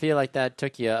say? I feel like that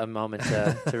took you a moment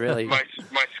to really. my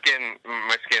skin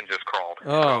just crawled.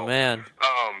 Oh man.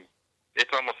 It's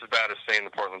almost as bad as saying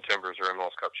the Portland Timbers are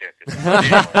MLS Cup champions.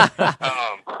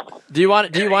 Do you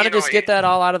want to just get that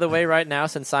all out of the way right now,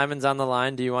 since Simon's on the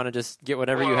line? Do you want to just get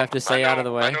whatever you have to say out of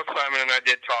the way? I know Simon and I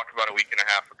did talk about a week and a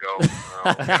half ago.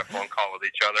 We had a phone call with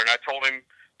each other, and I told him,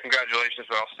 congratulations,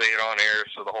 but I'll say it on air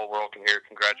so the whole world can hear.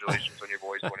 Congratulations on your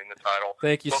boys winning the title.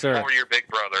 Thank you, sir. Before your big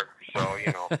brother. So,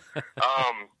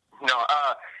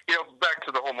 back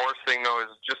to the whole Morris thing, though, is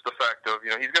just the fact of,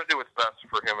 he's going to do what's best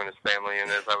for him and his family.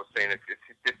 And as I was saying,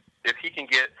 if he can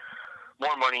get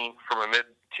more money from a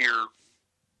mid-tier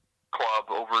club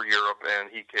over Europe and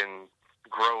he can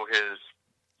grow his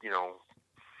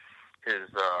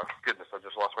goodness, I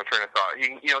just lost my train of thought.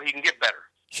 He can get better.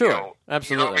 Sure,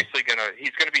 absolutely. He's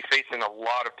going to be facing a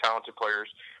lot of talented players,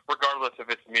 regardless if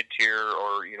it's mid-tier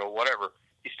or whatever.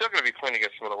 He's still going to be playing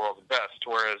against some of the world's best.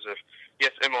 Whereas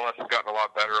MLS has gotten a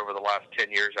lot better over the last 10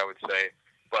 years, I would say,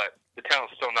 but the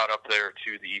talent's still not up there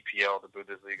to the EPL, the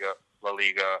Bundesliga, La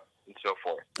Liga, and so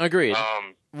forth. Agreed.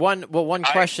 One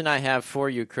question I have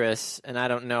for you, Chris, and I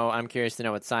don't know, I'm curious to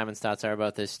know what Simon's thoughts are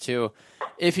about this too.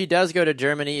 If he does go to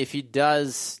Germany, if he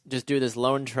does just do this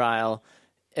loan trial,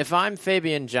 if I'm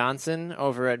Fabian Johnson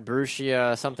over at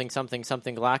Borussia something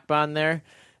Gladbach there,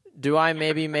 do I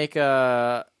maybe make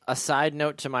a side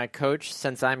note to my coach,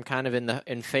 since I'm kind of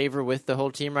in favor with the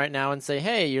whole team right now, and say,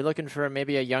 hey, you're looking for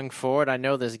maybe a young forward. I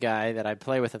know this guy that I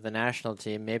play with at the national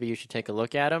team. Maybe you should take a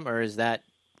look at him, or is that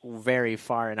very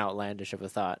far and outlandish of a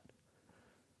thought?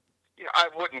 I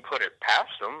wouldn't put it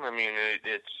past him. I mean,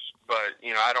 but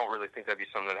I don't really think that'd be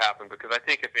something that happened, because I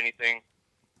think if anything,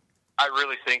 I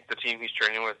really think the team he's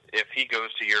training with, if he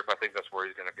goes to Europe, I think that's where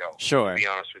he's going to go. Sure. To be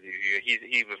honest with you,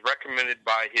 he was recommended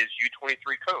by his U23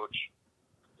 coach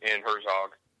in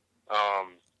Herzog.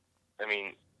 I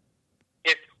mean,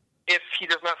 if he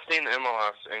does not stay in the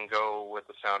MLS and go with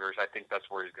the Sounders, I think that's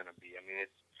where he's going to be. I mean,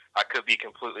 I could be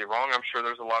completely wrong. I'm sure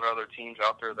there's a lot of other teams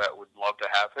out there that would love to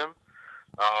have him.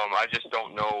 I just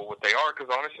don't know what they are, because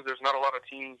honestly, there's not a lot of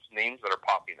teams' names that are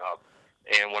popping up.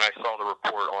 And when I saw the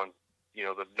report on,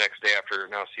 the next day after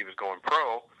announced he was going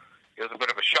pro, it was a bit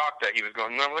of a shock that he was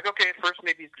going. And I'm like, okay, at first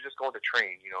maybe he's just going to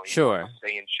train. Sure.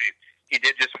 Stay in shape. He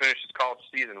did just finish his college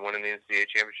season, winning the NCAA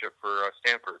championship for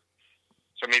Stanford.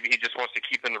 So maybe he just wants to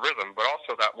keep in the rhythm. But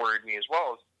also that worried me as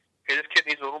well. Hey, this kid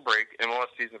needs a little break.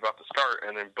 MLS season about to start,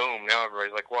 and then boom, now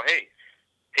everybody's like, well, hey,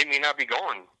 he may not be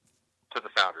going to the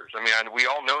Sounders. I mean, we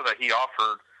all know that he was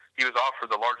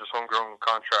offered the largest homegrown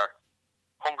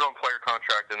player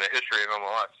contract in the history of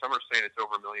MLS. Some are saying it's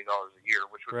over $1 million a year,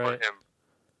 which would put him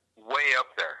way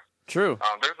up there. True.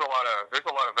 There's a lot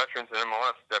of veterans in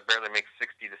MLS that barely make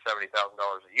 $60,000 to $70,000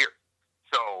 a year.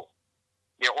 So,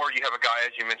 or you have a guy,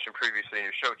 as you mentioned previously in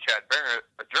your show, Chad Barrett,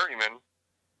 a journeyman.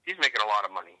 He's making a lot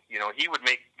of money. He would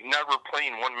make, never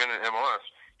playing 1 minute in MLS,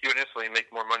 he would instantly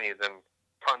make more money than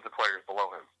tons of players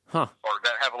below him. Or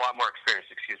that have a lot more experience,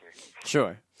 excuse me.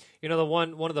 Sure. The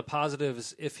one of the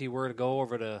positives, if he were to go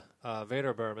over to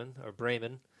Werder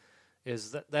Bremen,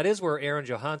 is that is where Aaron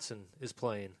Johansson is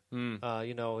playing.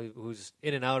 Who's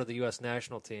in and out of the U.S.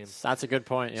 national team. That's a good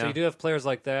point. Yeah. So you do have players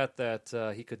like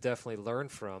that he could definitely learn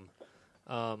from.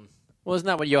 Well, isn't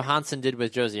that what Johansson did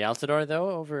with Josie Altidore, though,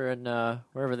 over in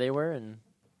wherever they were? And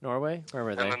Norway? Where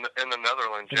were they? In the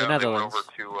Netherlands. In yeah, the Netherlands.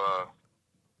 They went over to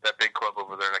that big club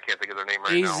over there, and I can't think of their name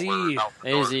right now.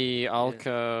 AZ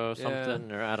Alka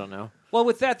something, or I don't know. Well,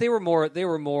 with that, they were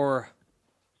more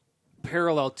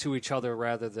parallel to each other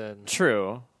rather than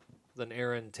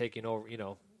Aaron taking over,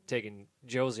 taking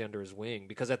Josie under his wing.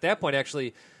 Because at that point,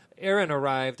 actually, Aaron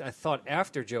arrived, I thought,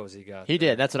 after Josie got He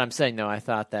there. did. That's what I'm saying, though. I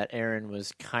thought that Aaron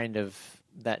was kind of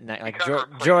that night, like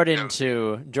Jordan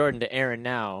to Aaron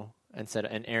now, and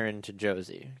Aaron to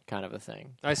Josie, kind of a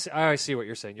thing. I see what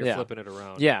you're saying. You're flipping it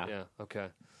around. Yeah. Okay.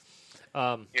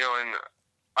 And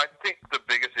I think the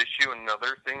biggest issue,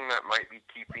 another thing that might be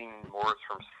keeping Morris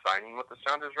from signing with the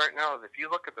Sounders right now, is if you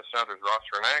look at the Sounders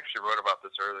roster, and I actually wrote about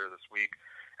this earlier this week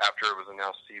after it was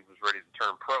announced he was ready to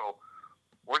turn pro.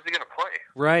 Where's he going to play?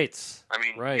 Right. I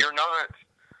mean, right. You're not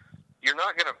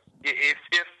going to,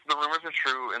 if the rumors are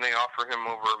true and they offer him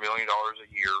over $1 million a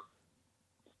year,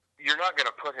 you're not going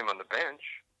to put him on the bench.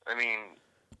 I mean,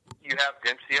 you have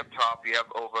Dempsey up top, you have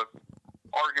Ova,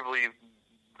 arguably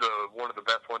one of the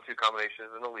best 1-2 combinations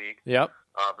in the league. Yep.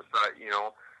 Besides,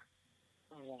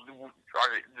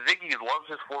 Ziggy loves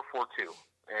his 4-4-2,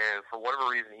 and for whatever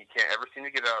reason, he can't ever seem to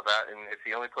get out of that. And if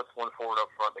he only puts one forward up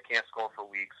front, they can't score for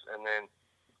weeks. And then,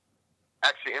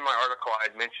 actually, in my article, I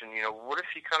had mentioned, what if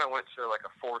he kind of went to like a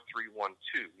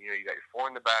 4-3-1-2? You got your 4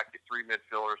 in the back, your 3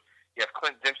 midfielders. You have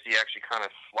Clint Dempsey actually kind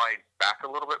of slide back a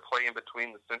little bit, play in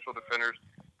between the central defenders,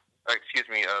 the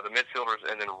midfielders,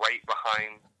 and then right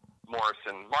behind Morris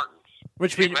and Martins.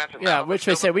 Which we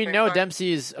know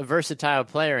Dempsey's a versatile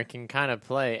player and can kind of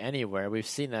play anywhere. We've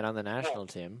seen that on the national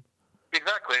team.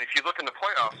 Exactly, and if you look in the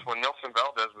playoffs, when Nelson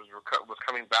Valdez was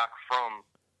coming back from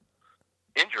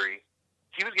injury,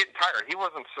 he was getting tired. He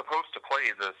wasn't supposed to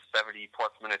play the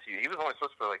 70-plus minutes. He was only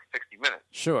supposed to play like 60 minutes.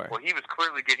 Sure. Well, he was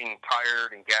clearly getting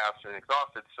tired and gassed and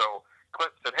exhausted, so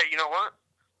Clint said, hey, you know what?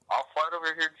 I'll slide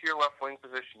over here to your left wing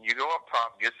position. You go up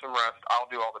top, get some rest.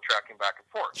 I'll do all the tracking back and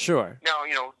forth. Sure. Now,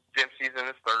 Dempsey's in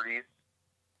his 30s.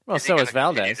 Well, so is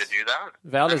Valdez. To do that?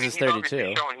 Valdez is 32.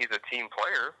 He's showing he's a team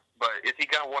player, but is he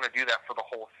going to want to do that for the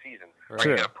whole season? Right. Are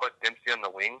you going to put Dempsey on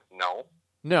the wing? No.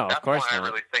 No, of course not. That's why I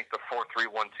really think the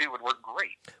 4-3-1-2 would work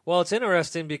great. Well, it's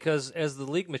interesting because as the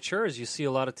league matures, you see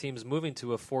a lot of teams moving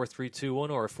to a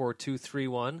 4-3-2-1 or a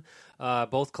 4-2-3-1.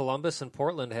 Both Columbus and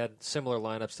Portland had similar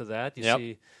lineups to that.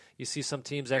 You see some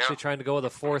teams actually trying to go with a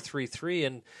 4-3-3,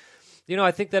 and I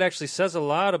think that actually says a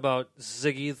lot about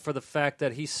Ziggy for the fact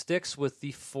that he sticks with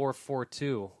the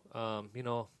 4-4-2.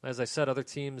 As I said, other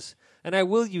teams, and I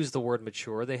will use the word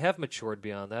mature, they have matured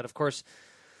beyond that. Of course,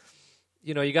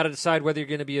 you got to decide whether you're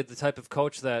going to be the type of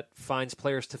coach that finds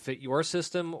players to fit your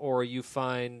system or you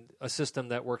find a system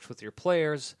that works with your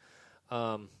players.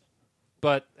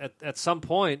 But at some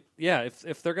point,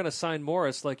 if they're going to sign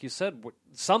Morris, like you said,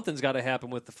 something's got to happen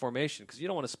with the formation because you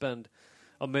don't want to spend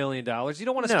 $1 million. You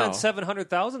don't want to spend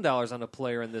 $700,000 on a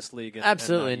player in this league.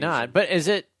 Absolutely not. But is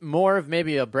it more of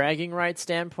maybe a bragging rights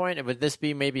standpoint? And would this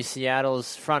be maybe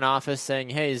Seattle's front office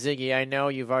saying, hey, Ziggy, I know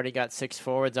you've already got 6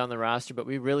 forwards on the roster, but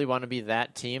we really want to be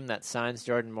that team that signs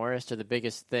Jordan Morris to the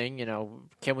biggest thing.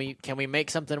 Can we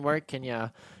make something work? Can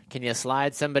you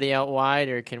slide somebody out wide,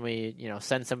 or can we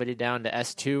send somebody down to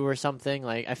S2 or something?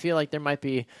 Like, I feel like there might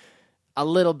be a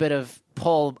little bit of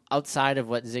pull outside of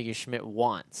what Ziggy Schmidt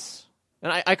wants. And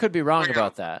I could be wrong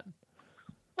about that.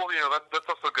 Well, that's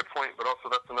also a good point, but also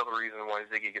that's another reason why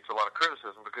Ziggy gets a lot of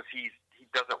criticism because he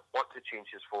doesn't want to change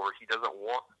his forward. He doesn't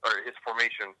want, or his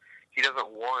formation. He doesn't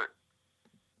want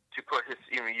to put his.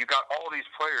 You got all these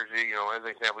players. As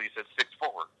an example, you said 6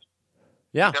 forwards.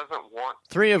 Yeah. He doesn't want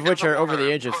 3 of which are over the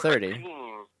age of 30.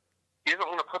 He doesn't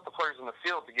want to put the players in the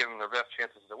field to give them their best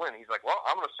chances to win. He's like, well,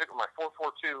 I'm going to stick with my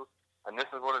 4-4-2, and this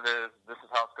is what it is. This is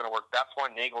how it's going to work. That's why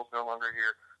Nagel's no longer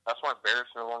here. That's why Barrett's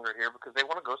no longer here, because they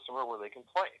want to go somewhere where they can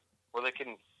play, where they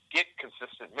can get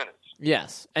consistent minutes.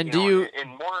 Yes. And in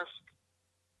Morris,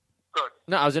 good.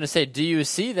 No, I was going to say, do you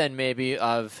see then maybe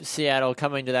of Seattle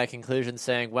coming to that conclusion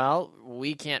saying, well,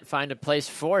 we can't find a place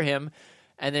for him,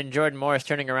 and then Jordan Morris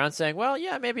turning around saying, well,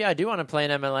 yeah, maybe I do want to play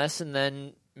in MLS, and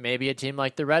then maybe a team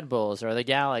like the Red Bulls or the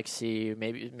Galaxy,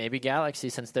 maybe Galaxy,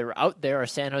 since they're out there, or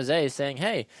San Jose, saying,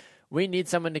 hey, we need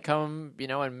someone to come,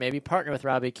 and maybe partner with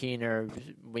Robbie Keane, or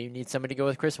we need somebody to go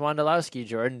with Chris Wondolowski.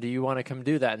 Jordan, do you want to come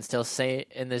do that and still stay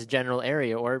in this general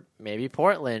area, or maybe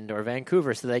Portland or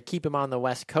Vancouver, so they keep him on the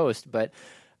West Coast? But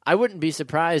I wouldn't be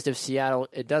surprised if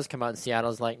it does come out and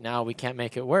Seattle's like, no, we can't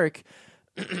make it work.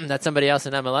 That somebody else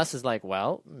in MLS is like,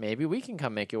 well, maybe we can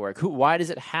come make it work. Why does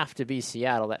it have to be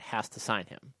Seattle that has to sign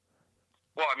him?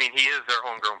 Well, I mean, he is their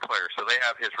homegrown player, so they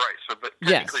have his rights. But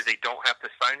technically, they don't have to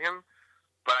sign him.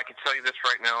 But I can tell you this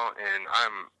right now, and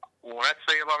when I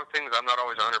say a lot of things, I'm not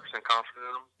always 100% confident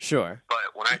in them. Sure.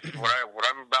 But what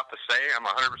I'm about to say, I'm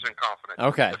 100% confident.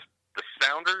 Okay. The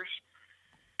Sounders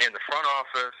and the front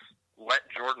office let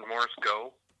Jordan Morris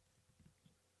go.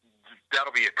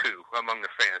 That'll be a coup among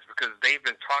the fans because they've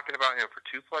been talking about him for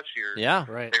 2+ years. Yeah.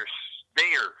 Right.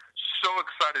 They are so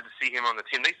excited to see him on the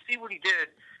team. They see what he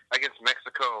did against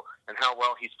Mexico and how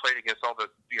well he's played against all the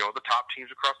the top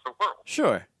teams across the world.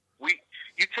 Sure.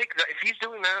 You take that if he's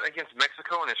doing that against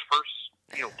Mexico in his first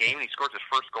game and he scores his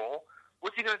first goal.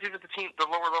 What's he going to do to the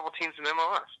lower level teams in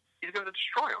MLS? He's going to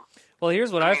destroy them. Well,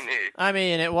 here's what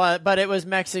it was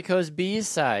Mexico's B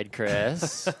side,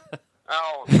 Chris.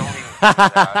 Oh, don't even say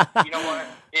that. You know what?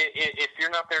 If you're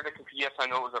not there to compete, yes, I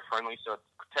know it was a friendly, so it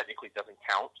technically doesn't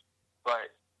count.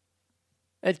 But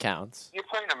it counts. You're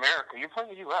playing America. You're playing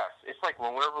the U.S. It's like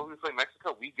whenever we play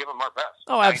Mexico, we give them our best.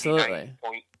 Oh, absolutely.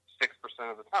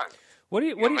 99.6% of the time.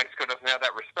 Mexico doesn't have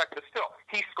that respect, but still,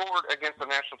 he scored against a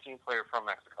national team player from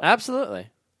Mexico. Absolutely.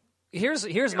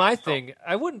 Here's my thing.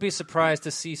 I wouldn't be surprised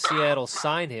to see Seattle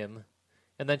sign him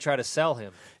and then try to sell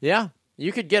him. Yeah.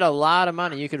 You could get a lot of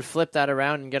money. You could flip that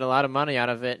around and get a lot of money out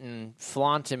of it and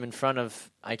flaunt him in front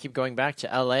of, I keep going back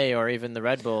to L.A. or even the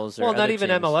Red Bulls. Or not even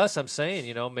teams. MLS, I'm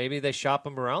saying. Maybe they shop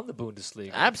him around the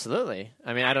Bundesliga. Absolutely.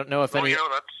 I mean, I don't know if any...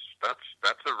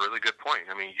 That's a really good point.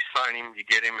 I mean, you sign him, you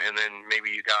get him, and then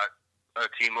maybe you got a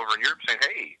team over in Europe saying,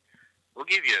 hey, we'll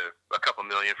give you a couple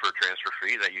million for a transfer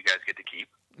fee that you guys get to keep.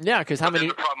 Yeah, because how many...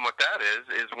 The problem with that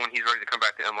is when he's ready to come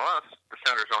back to MLS, the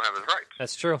Sounders don't have his rights.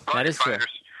 That's true. That is true.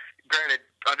 Granted,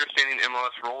 understanding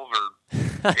MLS rules are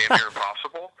damn near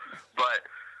impossible, but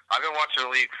I've been watching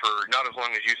the league for not as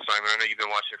long as you, Simon. I know you've been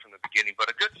watching it from the beginning,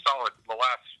 but a good solid, the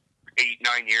last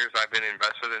 8-9 years I've been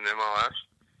invested in MLS.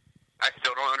 I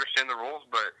still don't understand the rules,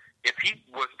 but if he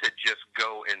was to just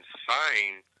go and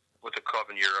sign with a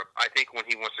club in Europe, I think when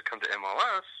he wants to come to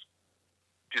MLS,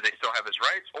 do they still have his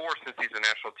rights? Or since he's a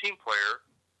national team player,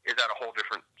 is that a whole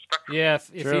different spectrum? Yeah,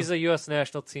 if he's a U.S.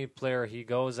 national team player, he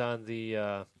goes on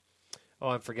the...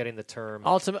 I'm forgetting the term.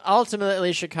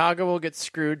 Ultimately, Chicago will get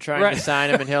screwed trying to sign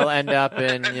him, and he'll end up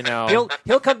in,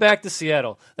 He'll come back to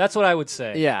Seattle. That's what I would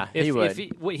say. Yeah, he would.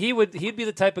 He'd be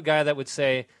the type of guy that would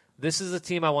say, this is the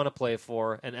team I want to play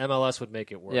for, and MLS would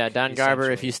make it work. Yeah, Don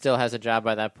Garber, if he still has a job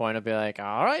by that point, will be like,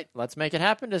 all right, let's make it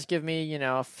happen. Just give me,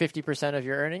 50% of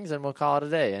your earnings, and we'll call it a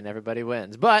day, and everybody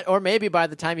wins. Or maybe by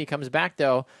the time he comes back,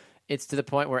 though, it's to the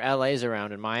point where LA's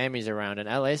around and Miami's around, and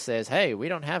LA says, hey, we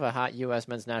don't have a hot U.S.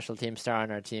 men's national team star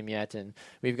on our team yet, and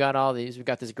we've got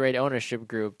this great ownership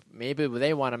group. Maybe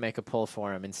they want to make a pull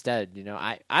for him instead.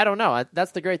 I don't know.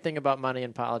 That's the great thing about money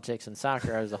in politics and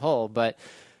soccer as a whole, but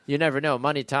you never know.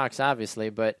 Money talks, obviously,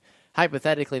 but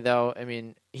hypothetically, though, I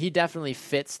mean, he definitely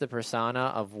fits the persona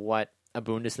of what a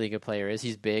Bundesliga player is.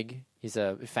 He's big. He's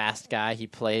a fast guy. He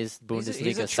plays Bundesliga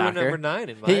he's a soccer. True number 9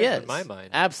 in my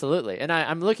mind. Absolutely. And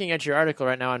I'm looking at your article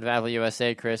right now on Vavel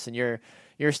USA, Chris, and your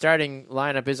starting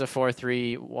lineup is a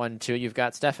 4-3-1-2. You've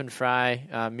got Stefan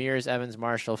Fry, Mears, Evans,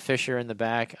 Marshall, Fisher in the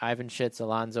back, Ivan Schitz,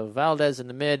 Alonso, Valdez in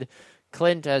the mid,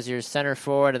 Clint as your center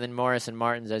forward, and then Morris and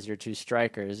Martins as your two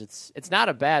strikers. It's not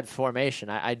a bad formation.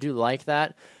 I do like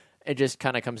that. It just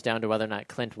kind of comes down to whether or not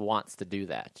Clint wants to do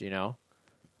that,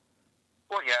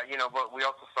 Well, yeah, but we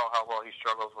also saw how well he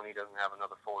struggles when he doesn't have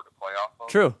another forward to play off of.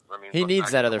 True. I mean, he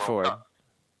needs that other forward.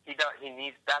 He does. He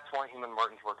needs. That's why him and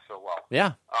Martins work so well.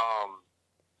 Yeah.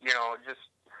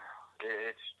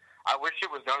 I wish it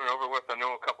was done and over with. I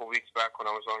know a couple weeks back when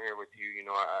I was on here with you,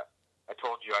 I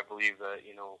told you I believe that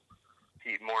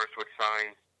Pete Morris would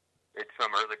sign at some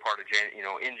early part of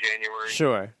in January.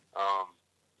 Sure.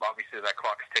 Obviously that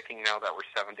clock's ticking now that we're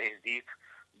 7 days deep,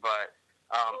 but.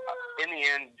 In the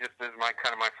end, just as my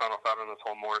final thought on this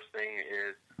whole Morris thing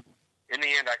is, in the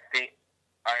end,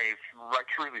 I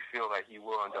truly feel that he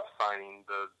will end up signing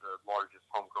the largest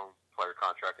homegrown player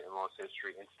contract in MLS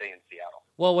history and stay in Seattle.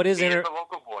 Well, he is a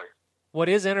local boy. What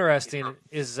is interesting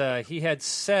is he had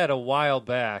said a while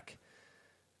back,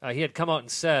 he had come out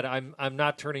and said, I'm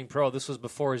not turning pro. This was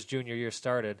before his junior year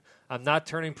started. I'm not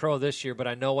turning pro this year, but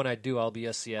I know when I do, I'll be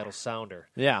a Seattle Sounder.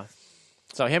 Yeah.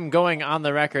 So him going on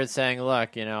the record saying,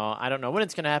 look, I don't know when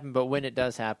it's going to happen, but when it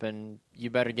does happen, you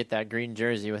better get that green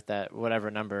jersey with that whatever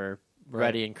number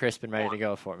ready and crisp and ready to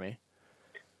go for me.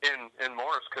 And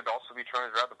Morris could also be trying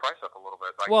to drive the price up a little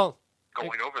bit.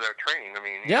 Going over there training. I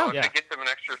mean, if they get them an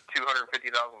extra $250,000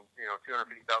 a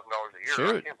year,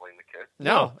 Shoot. I can't blame the kid.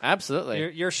 No,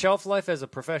 absolutely. Your shelf life as a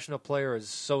professional player is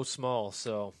so small,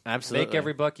 so absolutely. Make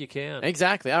every buck you can.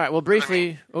 Exactly. All right, well,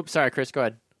 briefly, sorry, Chris, go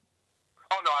ahead.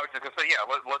 Oh, no, I was just going to say,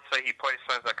 let's say he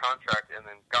signs that contract, and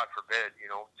then, God forbid,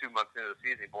 2 months into the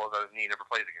season, he blows out his knee and never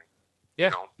plays again. Yeah.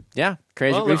 You know? Yeah,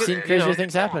 crazy. Well, We've seen crazier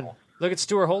things happen. Look at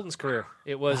Stuart Holden's career.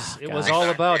 It was all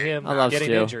about him I love getting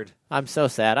Stu. injured. I'm so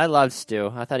sad. I love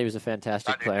Stu. I thought he was a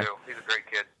fantastic I player. do too. He's a great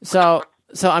kid.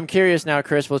 So I'm curious now,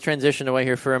 Chris. We'll transition away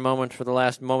here for a moment for the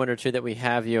last moment or two that we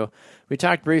have you. We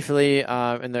talked briefly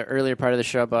in the earlier part of the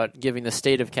show about giving the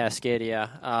state of Cascadia.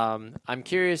 I'm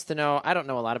curious to know. I don't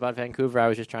know a lot about Vancouver. I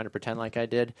was just trying to pretend like I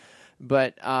did.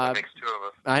 But That makes two of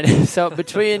us. I know. So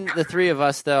between the three of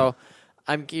us, though,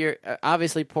 I'm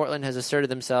obviously Portland has asserted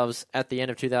themselves at the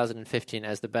end of 2015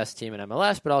 as the best team in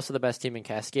MLS, but also the best team in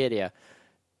Cascadia.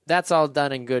 That's all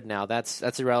done and good now. That's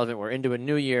irrelevant. We're into a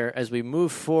new year. As we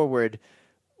move forward,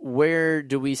 where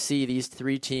do we see these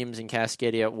three teams in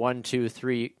Cascadia, 1, 2,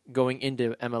 3, going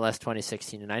into MLS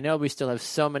 2016? And I know we still have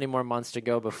so many more months to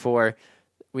go before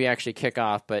we actually kick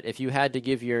off, but if you had to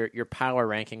give your power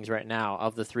rankings right now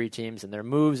of the three teams and their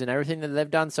moves and everything that they've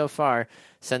done so far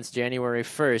since January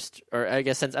 1st, or I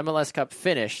guess since MLS Cup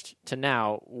finished to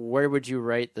now, where would you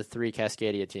rate the three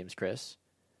Cascadia teams, Chris?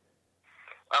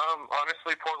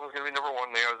 Honestly, Portland's going to be number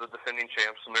one. They are the defending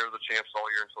champs, and they're the champs all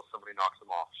year until somebody knocks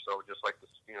them off. So just like the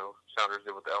Sounders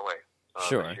did with LA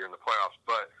this year in the playoffs.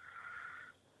 But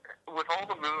with all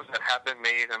the moves that have been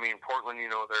made, I mean, Portland,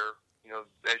 they're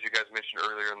as you guys mentioned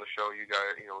earlier in the show, you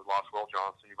guys lost Will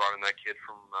Johnson. You brought in that kid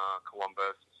from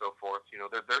Columbus and so forth.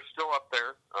 They're still up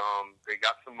there. They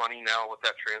got some money now with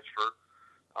that transfer.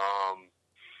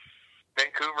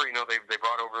 Vancouver, they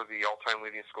brought over the all-time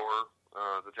leading scorer.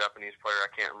 The Japanese player,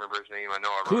 I can't remember his name. I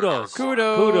know I wrote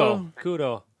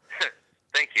Kudo.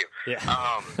 Thank you. Yeah.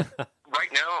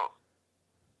 Right now,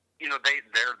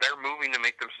 they're moving to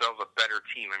make themselves a better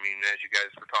team. I mean, as you guys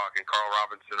were talking, Carl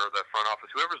Robinson or the front office,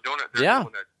 whoever's doing it, they're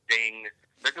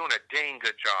doing a dang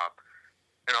good job.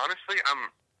 And honestly,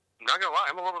 I'm not gonna lie,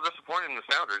 I'm a little disappointed in the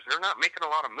Sounders. They're not making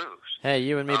a lot of moves. Hey,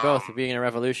 you and me both. Being a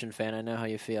Revolution fan, I know how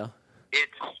you feel.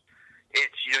 It's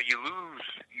you lose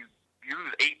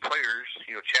 8 players.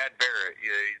 Chad Barrett,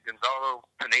 Gonzalo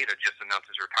Pineda just announced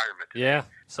his retirement today. Yeah,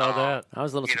 saw that. I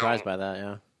was a little surprised by that.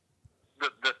 Yeah.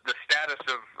 The status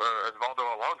of Osvaldo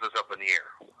Alonso is up in the air.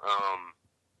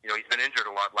 He's been injured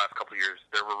a lot the last couple of years.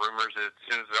 There were rumors as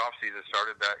soon as the offseason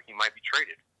started that he might be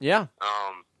traded. Yeah.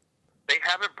 They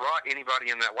haven't brought anybody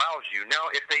in that wows you. Now,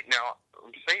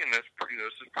 I'm saying this,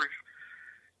 this is proof.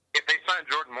 If they sign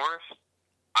Jordan Morris,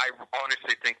 I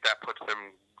honestly think that puts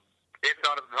them, if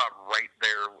not at the top, right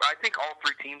there. I think all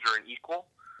three teams are an equal.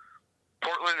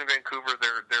 Portland and Vancouver,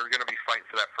 they're going to be fighting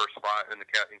for that first spot in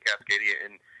Cascadia,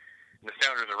 and the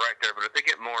Sounders are right there. But if they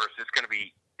get Morris, it's going to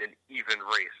be an even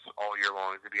race all year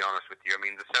long, to be honest with you. I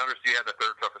mean, the Sounders do have the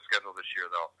third toughest schedule this year,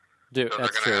 though. Dude, so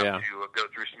that's they're going to true, have to go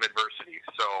through some adversity.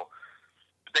 So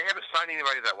they haven't signed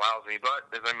anybody that wows me.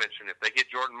 But, as I mentioned, if they get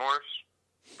Jordan Morris,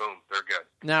 boom, they're good,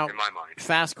 now, in my mind.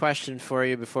 Fast question for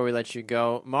you before we let you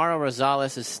go. Mauro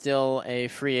Rosales is still a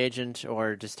free agent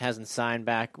or just hasn't signed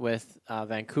back with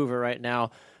Vancouver right now.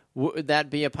 Would that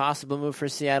be a possible move for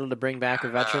Seattle to bring back a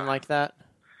veteran like that?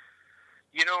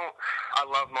 I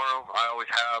love Mauro. I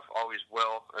always have, always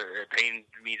will. It pained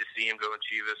me to see him go in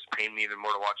Chivas. It pained me even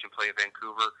more to watch him play in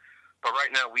Vancouver. But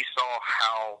right now, we saw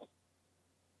how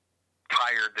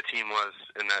tired the team was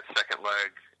in that second leg,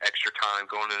 extra time,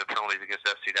 going into penalties against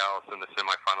FC Dallas in the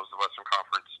semifinals of the Western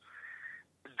Conference.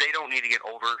 They don't need to get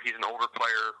older. He's an older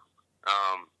player.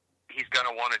 He's going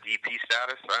to want a DP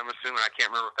status, I'm assuming. I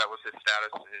can't remember if that was his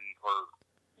status or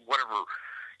whatever.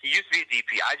 He used to be a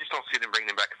DP. I just don't see them bringing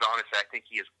him back because, honestly, I think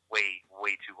he is way,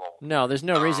 way too old. No, there's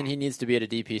no reason he needs to be at a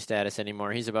DP status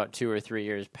anymore. He's about 2 or 3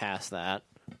 years past that.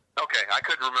 Okay, I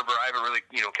couldn't remember. I haven't really,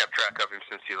 kept track of him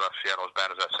since he left Seattle, as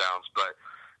bad as that sounds. But,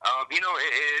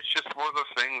 it's just one of those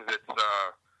things that's,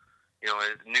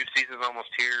 new season's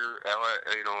almost here.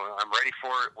 I'm ready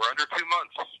for it. We're under 2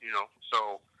 months,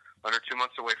 so under 2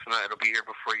 months away from that. It'll be here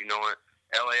before you know it.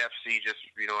 LAFC just,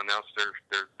 announced their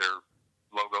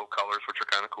logo colors, which are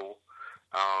kind of cool.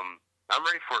 I'm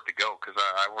ready for it to go because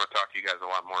I want to talk to you guys a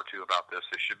lot more, too, about this.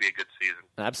 It should be a good season.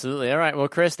 Absolutely. All right. Well,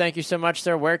 Chris, thank you so much,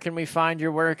 sir. Where can we find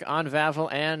your work on Vavel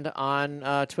and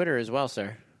on Twitter as well,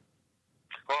 sir?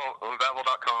 Well, on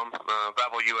Vavel.com,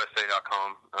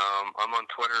 VavelUSA.com. I'm on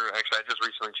Twitter. Actually, I just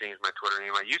recently changed my Twitter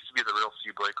name. I used to be the real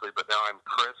C. Blakely, but now I'm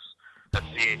Chris, that's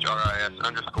CHRIS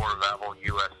 _VavelUSA.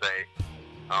 You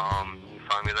can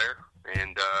find me there.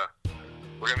 And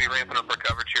we're going to be ramping up our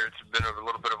coverage here. It's been a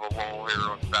little bit of a lull here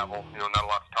on Vavel. Not a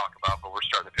lot to talk about, but we're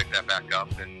starting to pick that back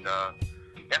up. And,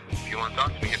 if you want to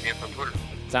talk to me, hit me up on Twitter.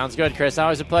 Sounds good, Chris.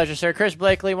 Always a pleasure, sir. Chris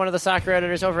Blakely, one of the soccer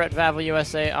editors over at Vavel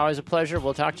USA. Always a pleasure.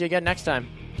 We'll talk to you again next time.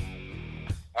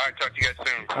 All right, talk to you guys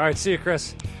soon. All right, see you,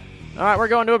 Chris. All right, we're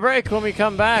going to a break. When we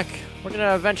come back, We're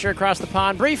going to venture across the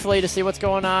pond briefly to see what's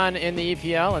going on in the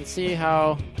EPL and see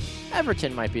how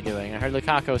Everton might be doing. I heard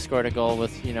Lukaku scored a goal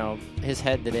with, his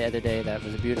head the other day. That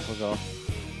was a beautiful goal.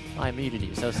 Oh, I muted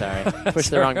you. So sorry.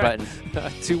 Pushed the wrong button.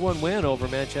 2-1 win over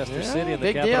Manchester City in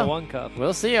the Capital One Cup.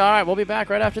 We'll see. All right, we'll be back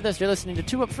right after this. You're listening to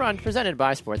Two Up Front, presented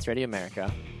by Sports Radio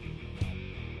America.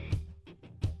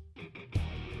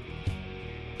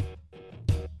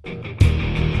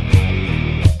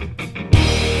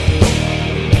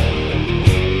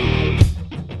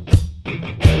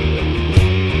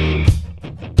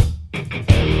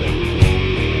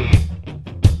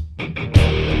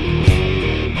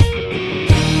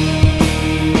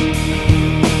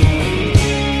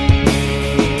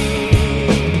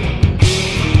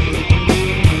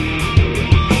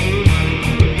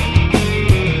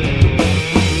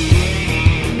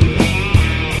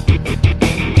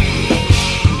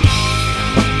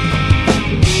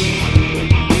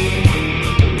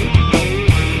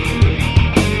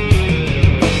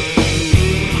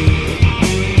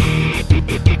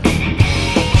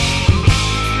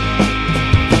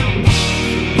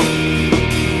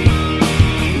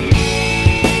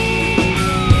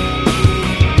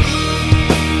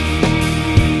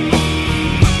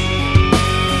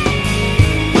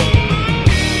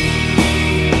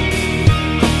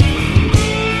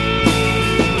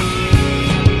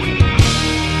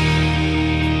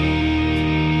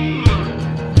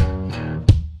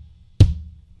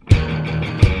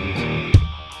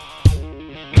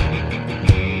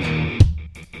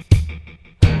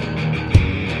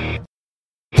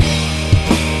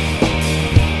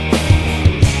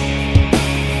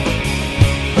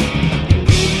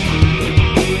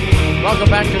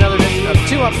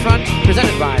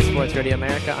 Radio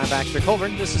America. I'm Baxter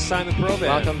Colburn. This is Simon Provan.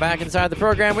 Welcome back inside the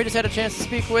program. We just had a chance to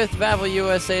speak with Vavel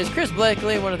USA's Chris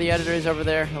Blakely, one of the editors over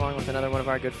there, along with another one of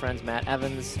our good friends, Matt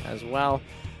Evans, as well.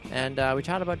 And we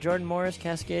talked about Jordan Morris,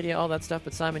 Cascadia, all that stuff.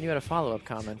 But Simon, you had a follow-up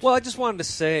comment. Well, I just wanted to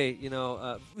say,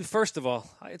 first of all,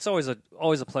 it's always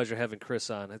a pleasure having Chris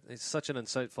on. He's such an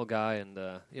insightful guy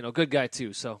and good guy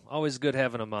too. So always good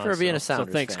having him on. For being a Sounders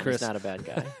so thanks, fan, Chris. He's not a bad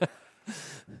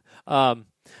guy.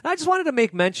 I just wanted to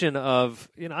make mention of,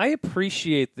 I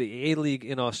appreciate the A-League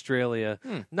in Australia,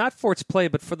 not for its play,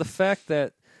 but for the fact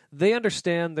that they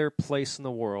understand their place in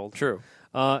the world. True.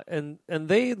 And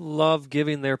they love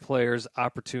giving their players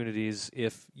opportunities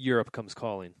if Europe comes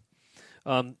calling.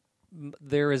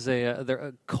 There is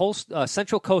a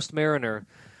Central Coast Mariner.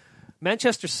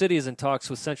 Manchester City is in talks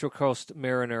with Central Coast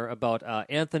Mariner about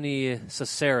Anthony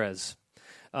Caceres.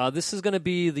 This is going to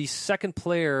be the second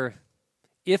player.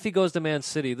 If he goes to Man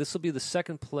City, this will be the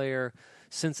second player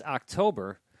since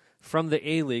October from the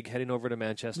A-League heading over to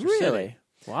Manchester City. Really?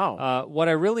 Wow. What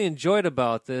I really enjoyed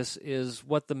about this is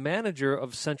what the manager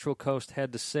of Central Coast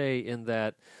had to say in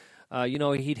that,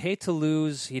 he'd hate to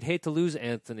lose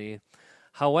Anthony.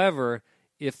 However,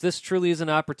 if this truly is an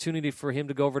opportunity for him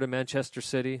to go over to Manchester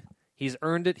City, he's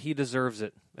earned it. He deserves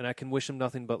it. And I can wish him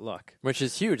nothing but luck. Which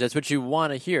is huge. That's what you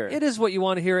want to hear. It is what you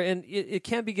want to hear. And it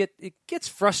gets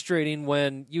frustrating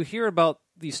when you hear about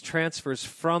these transfers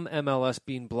from MLS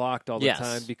being blocked all the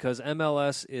time because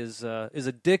MLS is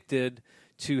addicted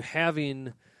to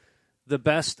having the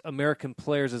best American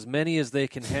players, as many as they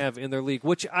can have in their league,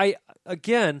 which I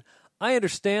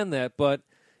understand that. But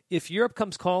if Europe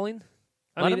comes calling,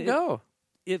 let him go.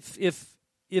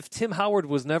 If Tim Howard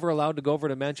was never allowed to go over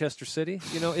to Manchester City,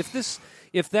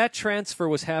 if that transfer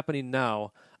was happening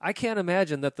now, I can't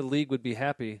imagine that the league would be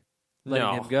happy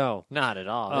letting him go. Not at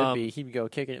all. He'd go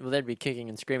kicking. Well, they'd be kicking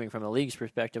and screaming from the league's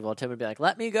perspective, while Tim would be like,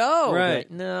 "Let me go!" Right?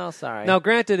 But, no, sorry. Now,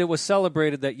 granted, it was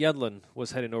celebrated that Yedlin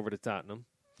was heading over to Tottenham,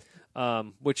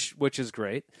 which is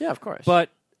great. Yeah, of course. But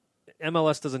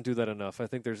MLS doesn't do that enough. I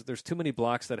think there's too many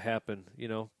blocks that happen.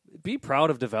 Be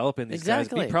proud of developing these guys.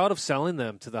 Be proud of selling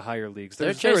them to the higher leagues. There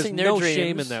is no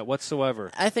shame in that whatsoever.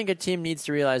 I think a team needs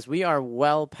to realize we are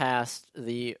well past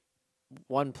the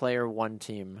one player, one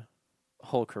team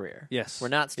whole career. Yes. We're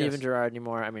not Steven Gerrard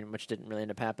anymore. I mean, which didn't really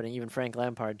end up happening. Even Frank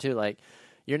Lampard, too. Like,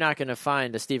 you're not going to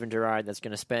find a Steven Gerrard that's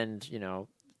going to spend,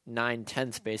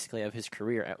 9/10 basically of his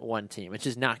career at one team. It's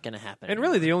just not going to happen. And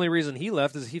really, the only reason he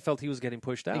left is he felt he was getting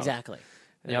pushed out. Exactly.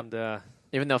 And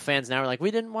even though fans now are like,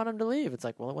 we didn't want him to leave. It's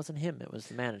like, well, it wasn't him. It was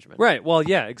the management. Right. Well,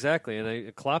 yeah, exactly.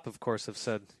 And Klopp, of course, have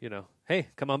said, hey,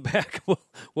 come on back.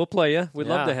 We'll play you. We'd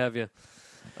love to have you.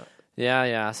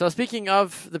 Yeah. So speaking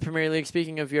of the Premier League,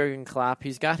 speaking of Jurgen Klopp,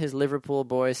 he's got his Liverpool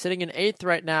boys sitting in 8th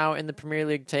right now in the Premier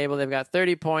League table. They've got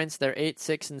 30 points. They're 8,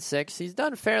 6, and 6. He's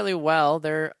done fairly well.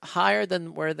 They're higher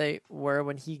than where they were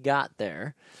when he got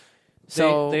there.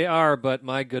 So they are, but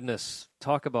my goodness,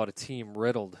 talk about a team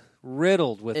riddled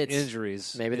riddled with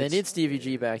injuries. Maybe they need Stevie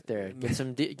G back there. Get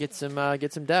some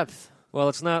depth. Well,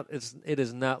 it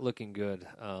is not looking good.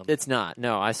 It's not.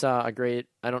 No, I saw a great.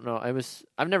 I don't know.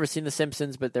 I've never seen The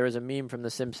Simpsons, but there was a meme from The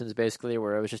Simpsons basically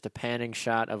where it was just a panning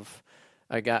shot of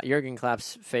Jurgen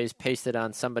Klopp's face pasted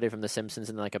on somebody from The Simpsons,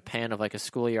 and like a pan of like a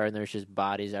schoolyard, and there's just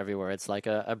bodies everywhere. It's like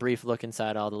a brief look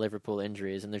inside all the Liverpool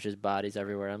injuries, and there's just bodies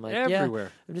everywhere. I'm like,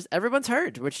 everywhere. Yeah, everyone's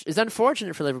hurt, which is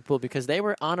unfortunate for Liverpool because they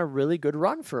were on a really good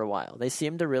run for a while. They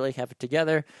seemed to really have it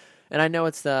together, and I know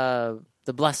it's the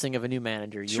blessing of a new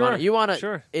manager. You want to.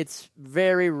 Sure. It's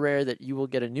very rare that you will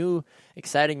get a new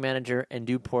exciting manager and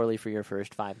do poorly for your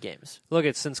first 5 games.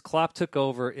 Look, since Klopp took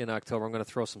over in October, I'm going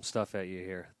to throw some stuff at you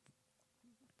here.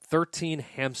 13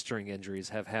 hamstring injuries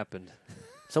have happened.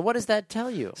 So what does that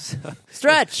tell you?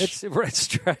 Stretch. It's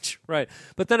stretch, right?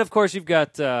 But then, of course, you've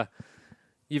got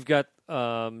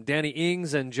Danny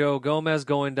Ings and Joe Gomez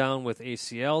going down with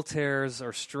ACL tears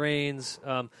or strains.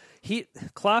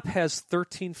 Klopp has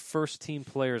 13 first-team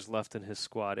players left in his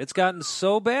squad. It's gotten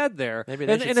so bad there. Maybe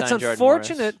they should and it's sign Jordan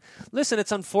unfortunate. Morris. Listen,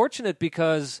 it's unfortunate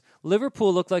because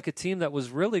Liverpool looked like a team that was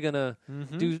really going to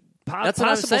do That's what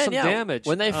I'm possible saying, some yeah. damage.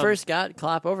 When they first got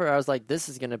Klopp over, I was like, this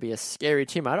is going to be a scary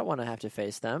team. I don't want to have to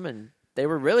face them. And they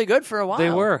were really good for a while.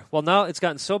 They were. Well, now it's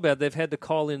gotten so bad they've had to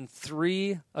call in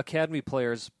 3 academy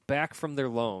players back from their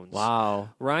loans. Wow.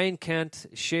 Ryan Kent,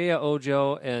 Shea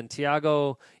Ojo, and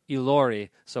Thiago Ilori.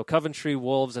 So Coventry,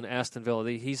 Wolves, and Aston Villa.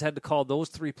 He's had to call those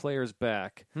 3 players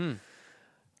back.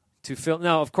 To fill.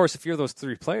 Now, of course, if you're those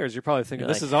 3 players, you're probably thinking,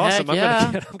 "This is awesome!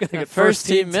 I'm going to get first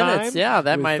team minutes." Time yeah,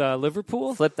 that with, might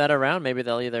Liverpool flip that around. Maybe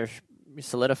they'll either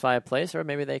solidify a place, or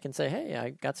maybe they can say, "Hey, I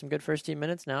got some good first team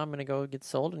minutes. Now I'm going to go get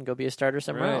sold and go be a starter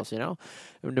somewhere else." You know,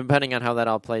 depending on how that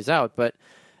all plays out. But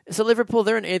so Liverpool,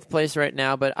 they're in 8th place right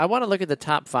now. But I want to look at the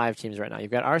top 5 teams right now. You've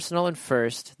got Arsenal in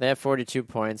first; they have 42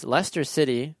 points. Leicester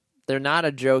City, they're not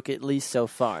a joke, at least so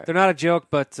far. They're not a joke,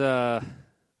 but.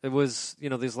 It was,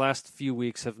 these last few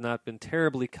weeks have not been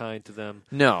terribly kind to them.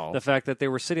 No. The fact that they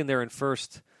were sitting there in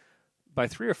first by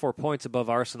 3 or 4 points above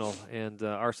Arsenal, and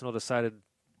Arsenal decided,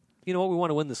 you know what, we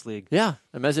want to win this league. Yeah.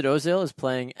 And Mesut Ozil is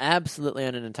playing absolutely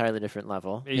on an entirely different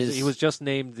level. He was just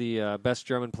named the best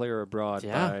German player abroad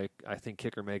by, I think,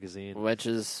 Kicker Magazine. Which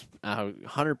is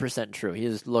 100% true. He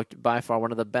has looked by far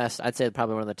one of the best, I'd say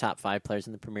probably one of the top 5 players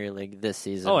in the Premier League this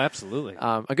season. Oh, absolutely.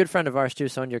 A good friend of ours, too,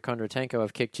 Sonia Kondratenko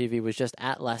of Kick TV, was just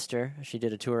at Leicester. She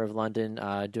did a tour of London,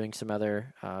 doing some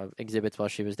other exhibits while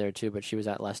she was there, too, but she was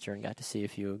at Leicester and got to see a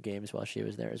few games while she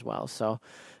was there as well. So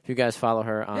if you guys follow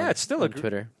her on, it's still on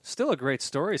Twitter. Still a great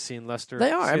story seeing Leicester.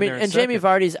 They are. I mean, and Jamie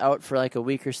Vardy's out for like a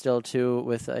week or still too.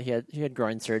 With he had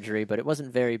groin surgery, but it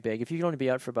wasn't very big. If you can only be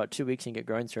out for about 2 weeks and get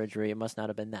groin surgery, it must not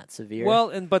have been that severe.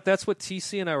 Well, but that's what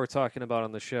TC and I were talking about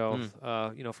on the show.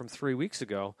 From 3 weeks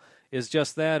ago, is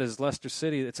just that is Leicester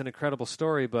City. It's an incredible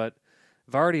story, but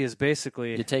Vardy is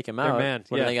basically you take him out. Man.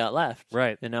 What do they got left?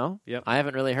 Right. Yep. I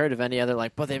haven't really heard of any other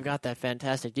but they've got that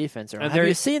fantastic defense. Or have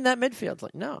you seen that midfield?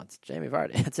 Like, no, it's Jamie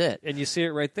Vardy. That's it. And you see it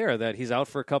right there that he's out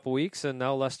for a couple weeks, and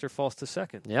now Leicester falls to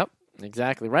second. Yep.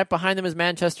 Exactly. Right behind them is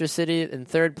Manchester City in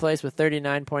 3rd place with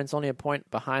 39 points, only a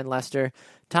point behind Leicester.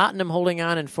 Tottenham holding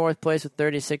on in 4th place with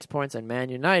 36 points, and Man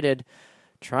United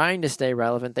trying to stay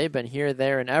relevant. They've been here,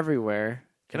 there, and everywhere.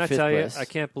 Can I tell you, I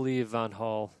can't believe Van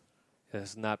Gaal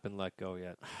has not been let go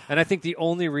yet. And I think the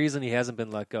only reason he hasn't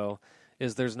been let go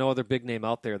is there's no other big name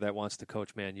out there that wants to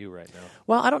coach Man U right now.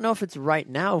 Well, I don't know if it's right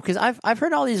now, because I've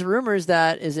heard all these rumors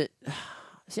that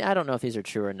see, I don't know if these are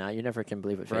true or not. You never can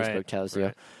believe what Facebook tells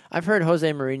you. I've heard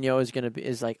Jose Mourinho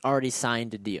is already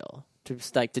signed a deal to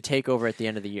take over at the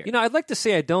end of the year. I'd like to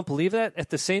say I don't believe that. At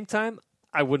the same time,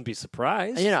 I wouldn't be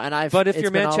surprised. But if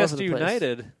you're Manchester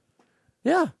United,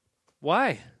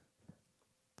 why?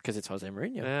 Because it's Jose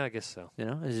Mourinho. Yeah, I guess so.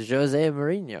 It's Jose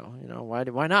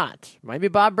Mourinho. Why not? Maybe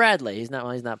Bob Bradley. He's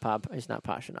not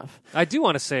posh enough. I do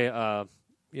want to say,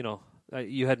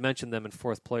 you had mentioned them in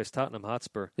 4th place, Tottenham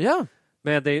Hotspur. Yeah.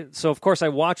 Man, so of course I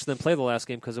watched them play the last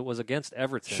game because it was against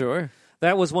Everton. Sure.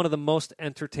 That was one of the most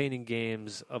entertaining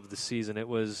games of the season. It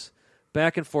was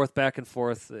back and forth. I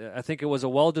think it was a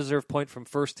well-deserved point from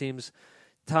first teams.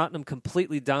 Tottenham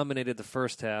completely dominated the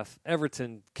first half.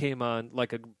 Everton came on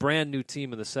like a brand new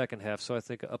team in the second half, so I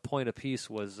think a point apiece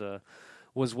was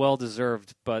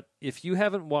well-deserved. But if you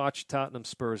haven't watched Tottenham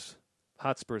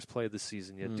Hotspurs play this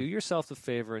season yet, do yourself a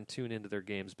favor and tune into their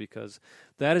games, because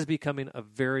that is becoming a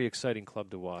very exciting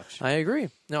club to watch. I agree.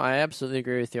 No, I absolutely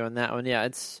agree with you on that one. Yeah,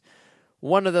 it's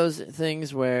one of those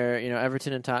things where,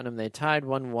 Everton and Tottenham, they tied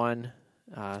 1-1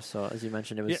 So as you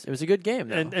mentioned, it was a good game.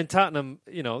 Though. And Tottenham,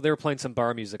 they were playing some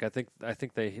bar music. I think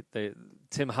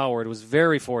Tim Howard was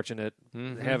very fortunate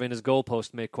having his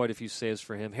goalpost make quite a few saves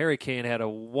for him. Harry Kane had a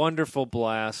wonderful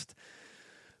blast.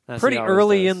 Pretty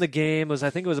early in the game, I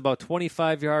think it was about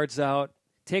 25 yards out.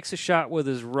 Takes a shot with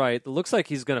his right. It looks like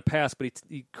he's going to pass, but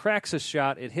he cracks a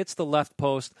shot. It hits the left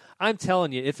post. I'm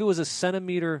telling you, if it was a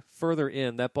centimeter further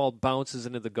in, that ball bounces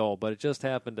into the goal. But it just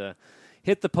happened to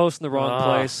hit the post in the wrong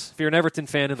place. If you're an Everton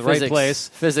fan, in the right place.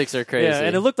 Physics are crazy. Yeah,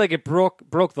 and it looked like it broke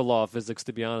the law of physics,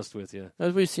 to be honest with you.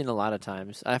 As we've seen a lot of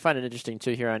times. I find it interesting,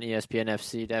 too, here on ESPN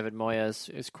FC, David Moyes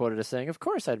is quoted as saying, of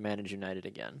course I'd manage United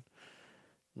again.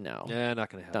 No. Yeah, not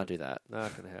going to happen. Don't do that.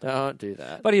 Not going to happen. Don't do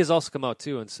that. But he has also come out,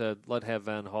 too, and said, let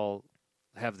Van Gaal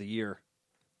have the year.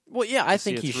 Well, yeah, I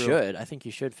think he should. I think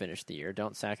he should finish the year.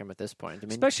 Don't sack him at this point.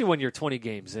 Especially when you're 20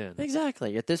 games in.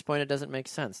 Exactly. At this point, it doesn't make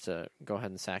sense to go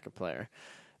ahead and sack a player.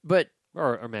 But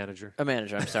or a manager. A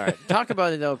manager, I'm sorry. Talk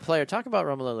about player. Talk about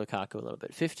Romelu Lukaku a little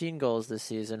bit. 15 goals this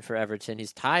season for Everton.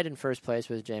 He's tied in first place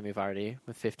with Jamie Vardy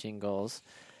with 15 goals.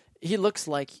 He looks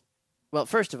like, well,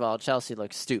 first of all, Chelsea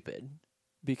looks stupid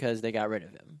because they got rid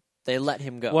of him. They let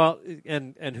him go. Well,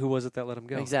 and who was it that let him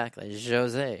go? Exactly,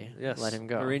 Jose. Yes, let him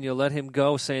go. Mourinho let him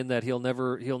go, saying that he'll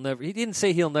never. He didn't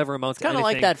say he'll never amount to anything. Kind of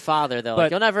like that father, though.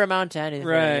 Like, you'll never amount to anything.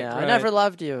 Right, yeah, right. I never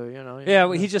loved you. Yeah,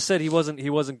 well, he just said he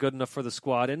wasn't good enough for the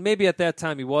squad, and maybe at that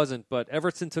time he wasn't. But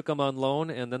Everton took him on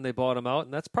loan, and then they bought him out,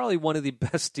 and that's probably one of the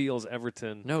best deals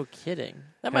Everton. No kidding.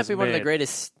 That might be one of the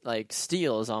greatest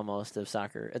steals almost of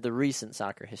soccer, the recent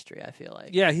soccer history. I feel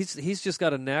like. Yeah, he's just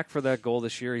got a knack for that goal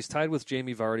this year. He's tied with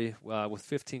Jamie Vardy with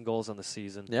 15 goals on the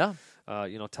season. Yeah.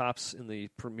 Tops in the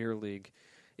Premier League.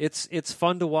 It's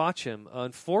fun to watch him.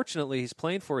 Unfortunately, he's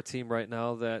playing for a team right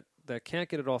now that can't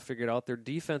get it all figured out. Their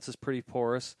defense is pretty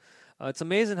porous. It's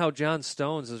amazing how John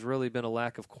Stones has really been a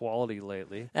lack of quality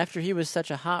lately. After he was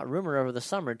such a hot rumor over the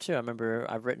summer, too. I remember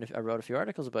I wrote a few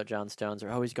articles about John Stones.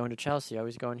 He's going to Chelsea.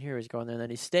 He's going here. He's going there. And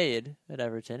then he stayed at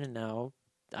Everton, and now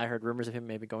I heard rumors of him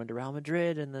maybe going to Real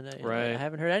Madrid, and then I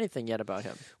haven't heard anything yet about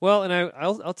him. Well, and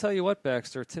I'll tell you what,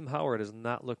 Baxter, Tim Howard does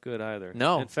not look good either.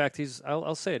 No. In fact,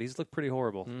 I'll say it, he's looked pretty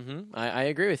horrible. Mm-hmm. I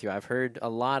agree with you. I've heard a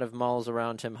lot of mulls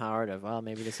around Tim Howard of,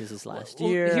 maybe this is his last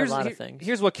year, a lot of things.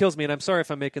 Here's what kills me, and I'm sorry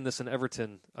if I'm making this an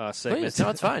Everton segment. Please, no,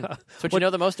 it's fine. It's what you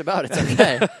know the most about. It's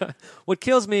okay. What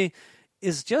kills me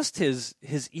is just his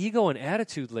ego and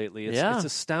attitude lately. It's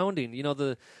astounding.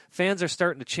 The fans are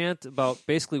starting to chant about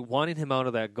basically wanting him out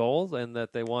of that goal, and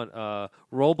that they want Joe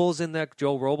Robles in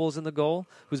the goal,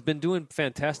 who's been doing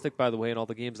fantastic, by the way, in all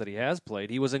the games that he has played.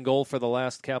 He was in goal for the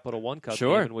last Capital One Cup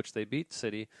game in which they beat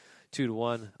City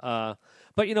 2-1.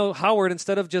 But Howard,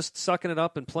 instead of just sucking it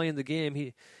up and playing the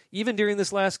game, even during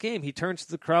this last game, he turns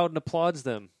to the crowd and applauds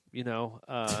them.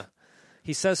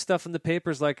 He says stuff in the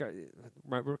papers like,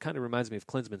 kind of reminds me of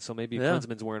Klinsmann, so maybe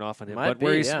Klinsmann's wearing off on him.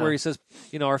 Where he says,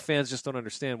 our fans just don't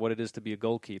understand what it is to be a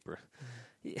goalkeeper.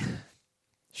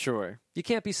 Sure. You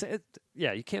can't be saying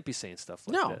stuff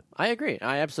like that. No, I agree.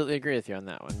 I absolutely agree with you on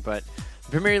that one. But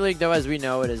the Premier League, though, as we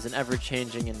know, it is an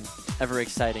ever-changing and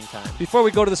ever-exciting time. Before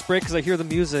we go to this break, because I hear the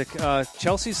music,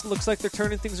 Chelsea looks like they're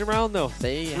turning things around, though.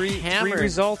 They three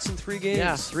results in 3 games.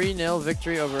 Yeah, 3-0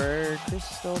 victory over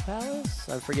Crystal Palace.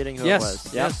 I'm forgetting who it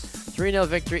was. Yes. 3-0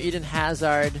 victory. Eden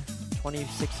Hazard,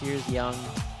 26 years young,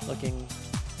 looking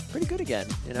pretty good again.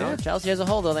 Chelsea as a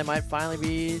whole, though, they might finally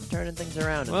be turning things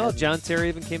around. Well, John Terry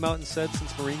even came out and said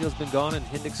since Mourinho's been gone and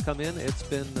Hendricks come in, it's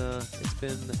been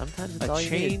sometimes it's a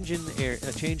change in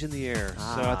the air.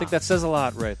 So I think that says a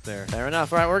lot right there. Fair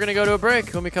enough. All right, we're going to go to a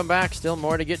break. When we come back, still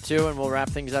more to get to, and we'll wrap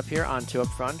things up here on 2 Up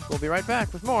Front. We'll be right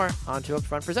back with more on 2 Up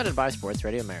Front, presented by Sports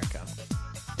Radio America.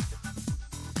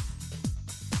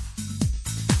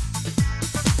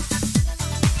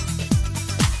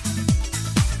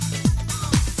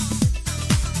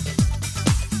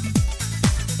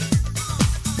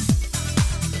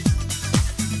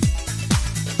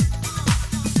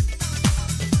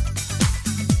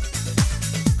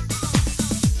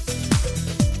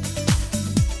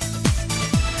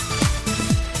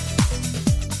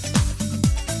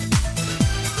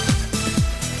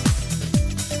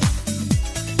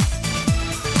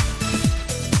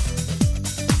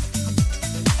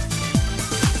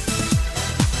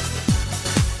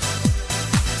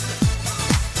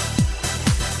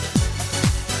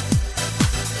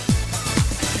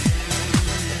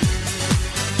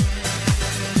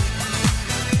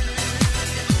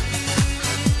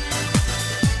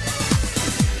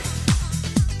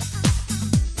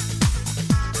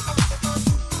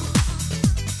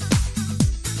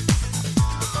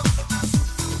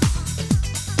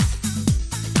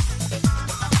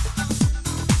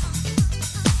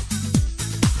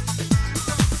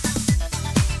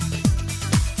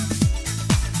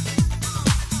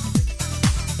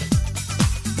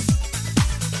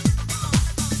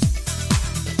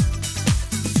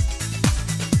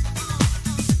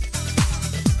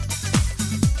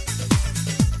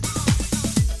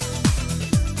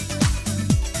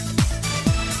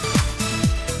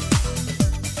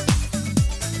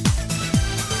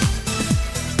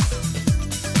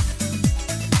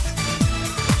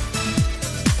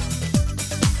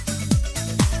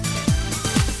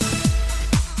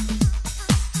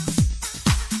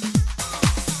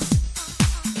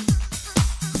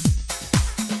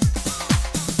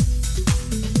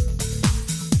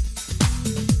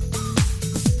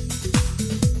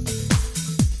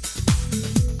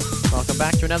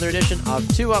 to another edition of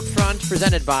Two Up Front,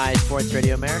 presented by Sports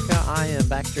Radio America. I am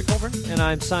Baxter Colburn. And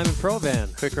I'm Simon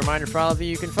Provan. Quick reminder for all of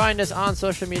you can find us on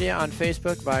social media on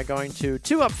Facebook by going to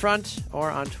Two Up Front or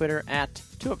on Twitter at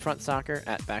Two Up Front Soccer,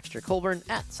 at Baxter Colburn,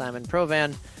 at Simon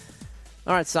Provan.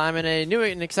 All right, Simon, a new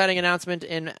and exciting announcement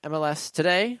in MLS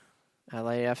today.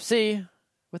 LAFC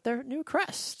with their new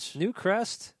crest. New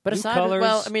crest? But new aside, colors?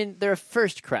 well, I mean, their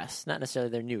first crest, not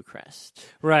necessarily their new crest.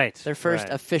 Right. Their first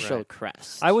official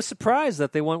crest. I was surprised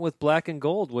that they went with black and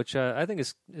gold, which I think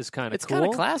is kind of cool. It's kind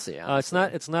of classy, honestly.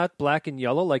 It's not black and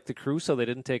yellow like the Crew, so they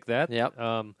didn't take that. Yep.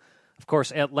 Of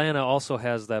course, Atlanta also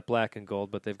has that black and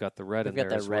gold, but they've got the red in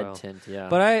there as well. They've got that red tint, yeah.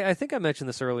 But I think I mentioned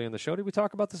this earlier in the show. Did we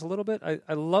talk about this a little bit?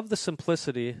 I love the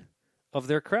simplicity of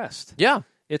their crest. Yeah.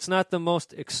 It's not the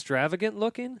most extravagant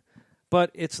looking, but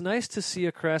it's nice to see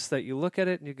a crest that you look at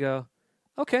it and you go,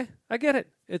 okay, I get it.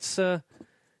 It's the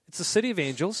City of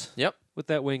Angels. Yep. With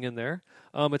that wing in there.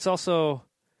 It's also,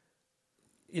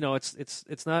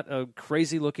 it's not a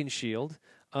crazy looking shield.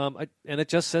 And it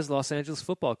just says Los Angeles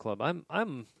Football Club.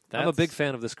 I'm a big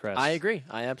fan of this crest. I agree.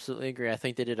 I absolutely agree. I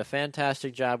think they did a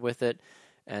fantastic job with it,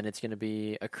 and it's going to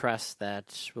be a crest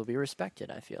that will be respected,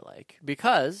 I feel like.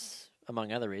 Because,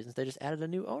 among other reasons, they just added a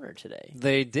new owner today.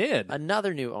 They did.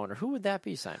 Another new owner. Who would that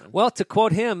be, Simon? Well, to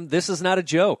quote him, this is not a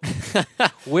joke.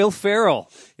 Will Ferrell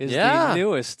is the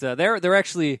newest. They're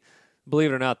actually,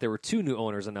 believe it or not, there were two new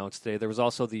owners announced today. There was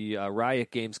also the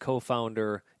Riot Games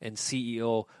co-founder and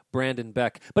CEO, Brandon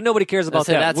Beck. But nobody cares about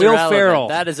that. That's Will irrelevant. Ferrell.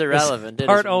 That is irrelevant.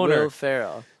 Part owner. Will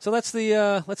Ferrell. So that's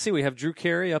the, let's see, we have Drew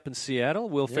Carey up in Seattle,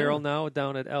 Will Ferrell now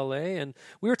down at L.A., and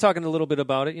we were talking a little bit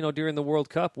about it. During the World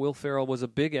Cup, Will Ferrell was a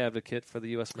big advocate for the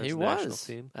U.S. men's national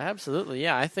team. Absolutely,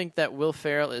 yeah. I think that Will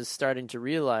Ferrell is starting to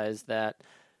realize that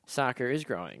soccer is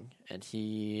growing, and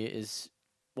he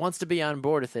wants to be on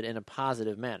board with it in a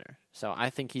positive manner. So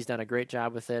I think he's done a great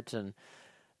job with it, and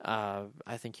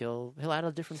I think he'll add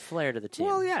a different flair to the team.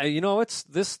 Well, yeah, it's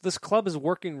this club is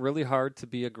working really hard to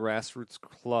be a grassroots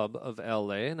club of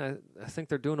LA, and I think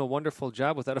they're doing a wonderful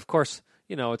job with that. Of course,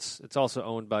 it's also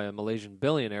owned by a Malaysian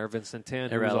billionaire, Vincent Tan,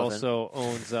 who also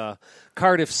owns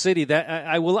Cardiff City. That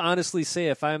I will honestly say,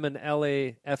 if I'm an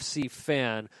LAFC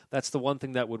fan, that's the one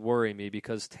thing that would worry me,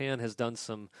 because Tan has done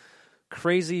some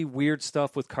crazy, weird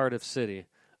stuff with Cardiff City.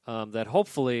 That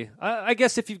hopefully, I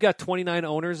guess if you've got 29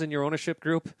 owners in your ownership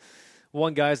group,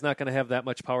 one guy's not going to have that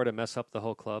much power to mess up the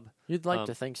whole club. You'd like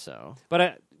to think so.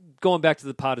 But going back to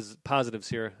the positives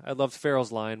here, I loved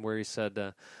Farrell's line where he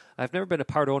said, I've never been a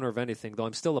part owner of anything, though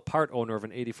I'm still a part owner of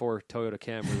an 84 Toyota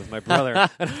Camry with my brother.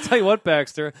 And I'll tell you what,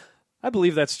 Baxter, I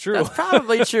believe that's true. That's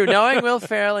probably true. Knowing Will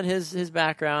Ferrell and his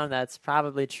background, that's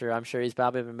probably true. I'm sure he's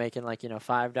probably been making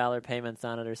 $5 payments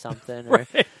on it or something, or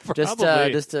right, just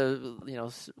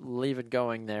to leave it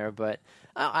going there. But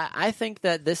I think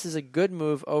that this is a good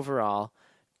move overall,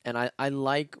 and I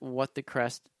like what the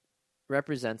crest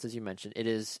represents, as you mentioned.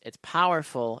 It's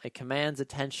powerful, it commands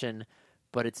attention,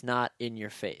 but it's not in your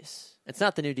face. It's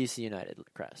not the new DC United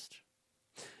crest.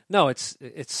 No, it's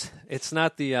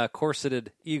not the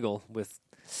corseted eagle with.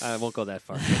 I won't go that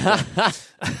far.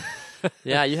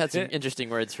 Yeah, you had some interesting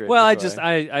words for it. Well, before.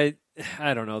 I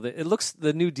don't know. It looks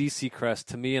the new DC crest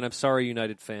to me, and I'm sorry,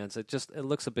 United fans. It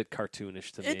looks a bit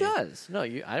cartoonish to me. It does. No,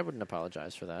 I wouldn't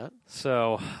apologize for that.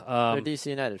 So, they're DC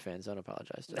United fans. Don't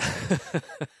apologize to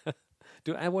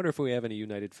them. I wonder if we have any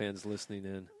United fans listening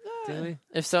in. Do we?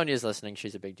 If Sonia's listening,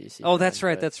 she's a big DC. Oh, fan, that's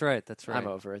right. That's right. I'm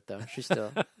over it though.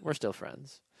 We're still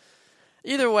friends.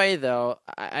 Either way, though,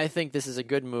 I think this is a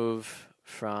good move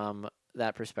from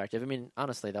that perspective. I mean,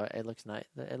 honestly, though, it looks nice.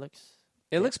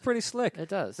 It looks pretty slick. It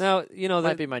does. Now,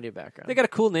 might be my new background. They got a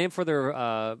cool name for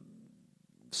their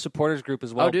supporters group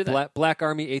as well. Oh, do they? Black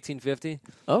Army 1850.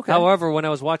 Okay. However, when I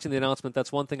was watching the announcement,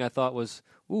 that's one thing I thought was,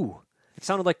 ooh, it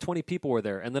sounded like 20 people were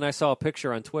there. And then I saw a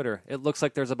picture on Twitter. It looks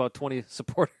like there's about 20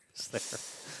 supporters there.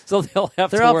 So they'll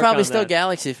have They're to all work probably on still that.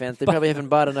 Galaxy fans. They probably haven't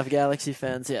bought enough Galaxy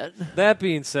fans yet. That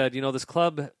being said, this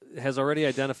club has already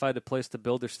identified a place to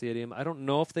build their stadium. I don't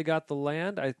know if they got the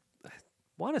land. I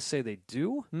want to say they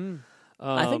do.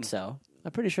 I think so.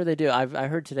 I'm pretty sure they do. I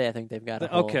heard today. I think they've got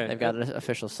they've got an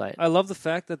official site. I love the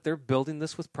fact that they're building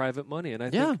this with private money, and I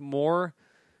think more.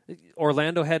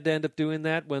 Orlando had to end up doing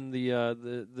that when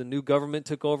the new government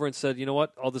took over and said, you know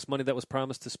what, all this money that was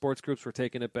promised to sports groups, we're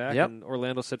taking it back. Yep. And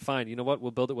Orlando said, fine, you know what,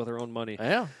 we'll build it with our own money.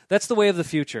 Yeah. That's the way of the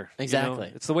future.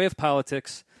 Exactly. It's the way of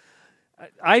politics.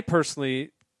 I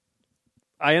personally,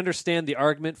 I understand the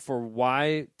argument for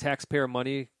why taxpayer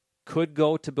money could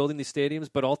go to building these stadiums,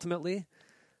 but ultimately,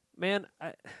 man,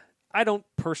 I don't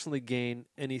personally gain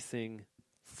anything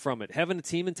from it. Having a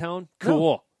team in town,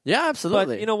 cool. Yeah,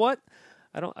 absolutely. But you know what?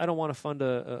 I don't want to fund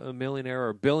a millionaire or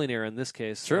a billionaire in this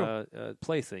case. True.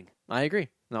 Plaything. I agree.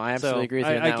 No, I absolutely agree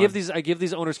with you. I give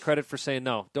these owners credit for saying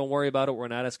no. Don't worry about it. We're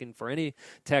not asking for any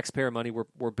taxpayer money.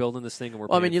 We're building this thing and we're.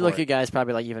 Well, I mean, you look at guys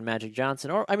probably like even Magic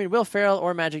Johnson, or I mean, Will Ferrell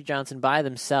or Magic Johnson by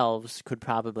themselves could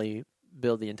probably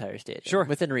build the entire stadium. Sure,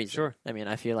 within reason. Sure. I mean,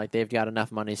 I feel like they've got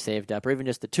enough money saved up, or even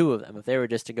just the two of them. If they were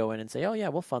just to go in and say, "Oh yeah,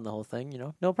 we'll fund the whole thing,"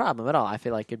 no problem at all. I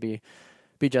feel like it'd be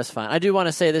just fine. I do want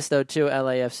to say this, though, too,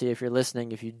 LAFC, if you're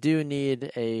listening, if you do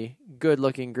need a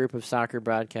good-looking group of soccer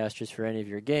broadcasters for any of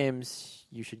your games,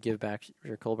 you should give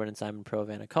Baxter Colburn and Simon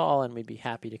Provan a call, and we'd be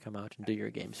happy to come out and do your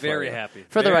games Very for you. happy.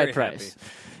 For the Very right price.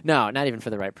 happy. No, not even for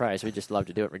the right price. We'd just love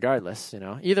to do it regardless.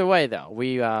 Either way, though,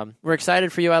 we're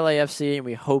excited for you, LAFC, and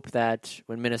we hope that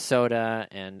when Minnesota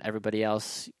and everybody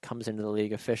else comes into the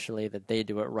league officially, that they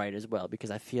do it right as well,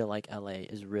 because I feel like LA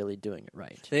is really doing it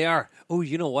right. They are. Oh,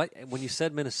 you know what? When you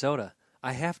said Minnesota,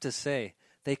 I have to say,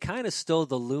 they kind of stole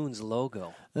the Loons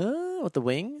logo. Oh, with the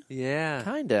wing? Yeah.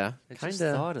 Kinda. I just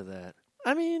thought of that.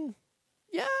 I mean,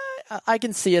 yeah, I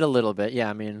can see it a little bit. Yeah,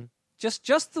 I mean,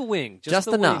 just the wing, just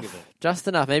the enough, wing of it. Just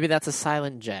enough. Maybe that's a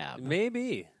silent jab.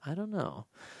 Maybe. I don't know.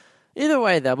 Either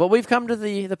way, though, but we've come to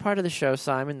the part of the show,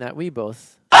 Simon, that we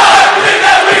both.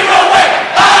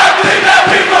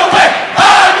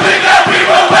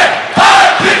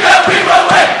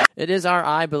 It is our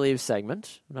I Believe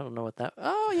segment. I don't know what that.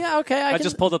 Oh yeah, okay. I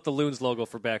just pulled up the Loons logo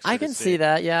for Baxter. I can see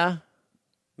that. Yeah.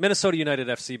 Minnesota United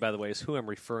FC, by the way, is who I'm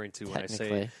referring to when I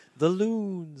say the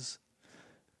Loons.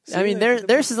 See, I mean,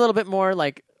 theirs is a little bit more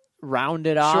like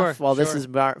rounded off, while this is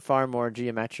far more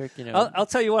geometric. I'll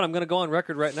tell you what. I'm going to go on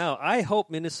record right now. I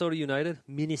hope Minnesota United.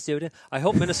 I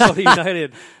hope Minnesota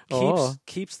United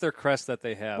keeps their crest that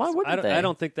they have. Why wouldn't they? I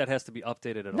don't think that has to be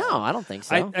updated at all. No, I don't think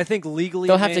so. I think legally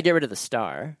they'll have to get rid of the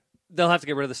star. They'll have to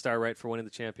get rid of the star, right, for winning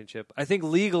the championship. I think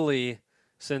legally,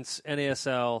 since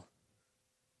NASL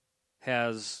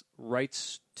has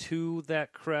rights to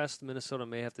that crest, Minnesota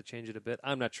may have to change it a bit.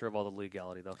 I'm not sure of all the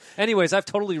legality, though. Anyways, I've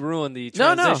totally ruined the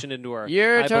transition into our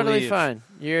You're I totally believe. fine.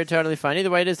 You're totally fine. Either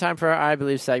way, it is time for our I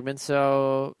Believe segment.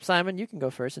 So, Simon, you can go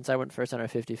first since I went first on our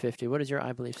 50-50. What is your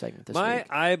I Believe segment this week? My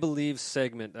I Believe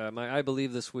segment, my I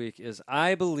Believe this week is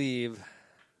I believe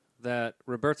that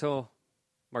Roberto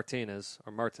Martinez,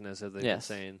 or Martinez as they've been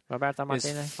saying, Roberto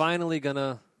Martinez is finally going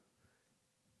to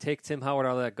take Tim Howard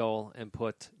out of that goal and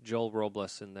put Joel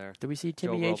Robles in there. Do we see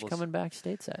Timmy H coming back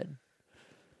stateside?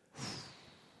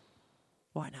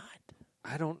 Why not?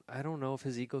 I don't know if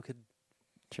his ego could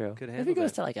handle if he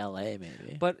goes that. to like LA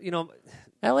maybe. But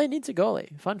LA needs a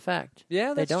goalie. Fun fact.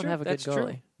 Yeah, they don't true. have a That's good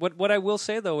goalie. True. What I will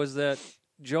say though is that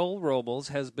Joel Robles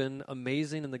has been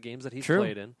amazing in the games that he's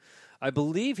played in. I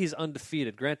believe he's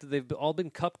undefeated. Granted, they've all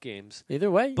been cup games. Either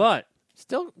way, but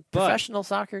still professional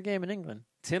soccer game in England.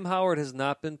 Tim Howard has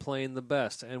not been playing the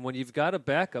best, and when you've got a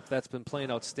backup that's been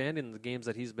playing outstanding in the games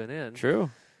that he's been in,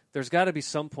 there's got to be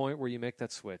some point where you make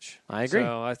that switch. I agree.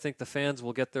 So I think the fans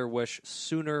will get their wish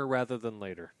sooner rather than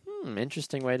later.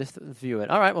 Interesting way to view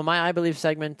it. All right, well, my I Believe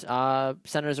segment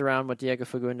centers around what Diego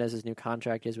Fagundez's new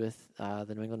contract is with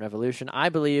the New England Revolution. I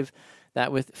believe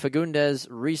that with Fagundez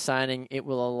re-signing, it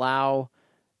will allow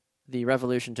the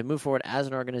Revolution to move forward as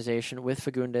an organization with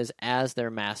Fagundez as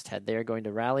their masthead. They are going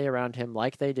to rally around him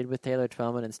like they did with Taylor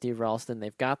Twellman and Steve Ralston.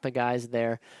 They've got the guys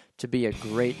there to be a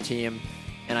great team.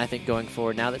 And I think going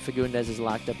forward, now that Fagundez is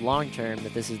locked up long-term,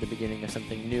 that this is the beginning of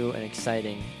something new and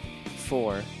exciting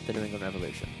for the New England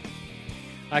Revolution.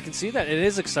 I can see that. It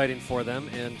is exciting for them.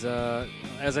 And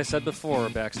as I said before,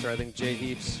 Baxter, I think Jay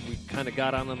Heaps, we kind of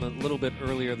got on them a little bit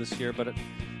earlier this year, but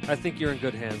I think you're in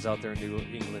good hands out there in New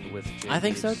England with Jay Heaps. I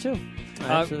think so, too.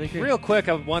 I absolutely agree. Real quick,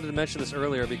 I wanted to mention this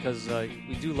earlier because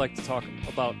we do like to talk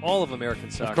about all of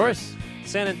American soccer. Of course.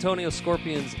 San Antonio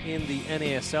Scorpions in the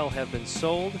NASL have been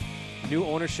sold. New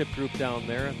ownership group down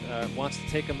there wants to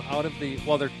take them out of the...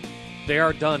 Well, they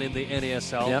are done in the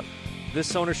NASL. Yep.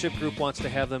 This ownership group wants to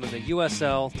have them in the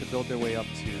USL to build their way up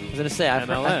to I was going to say, I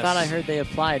thought I heard they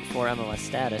applied for MLS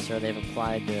status, or they've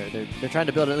applied. They're trying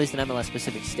to build at least an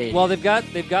MLS-specific stadium. Well, they've got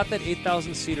that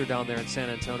 8,000-seater down there in San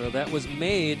Antonio that was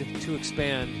made to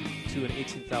expand to an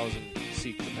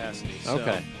 18,000-seat capacity.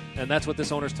 Okay. And that's what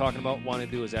this owner's talking about, wanting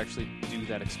to do is actually do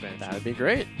that expansion. That would be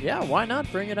great. Yeah, why not?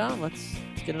 Bring it on. Let's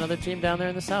get another team down there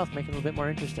in the South, make it a little bit more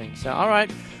interesting. So, all right.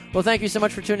 Well, thank you so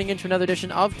much for tuning in to another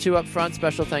edition of Two Up Front.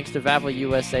 Special thanks to Vavla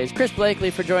USA's Chris Blakely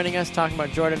for joining us, talking about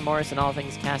Jordan Morris and all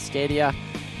things Cascadia.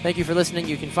 Thank you for listening.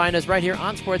 You can find us right here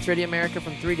on Sports Radio America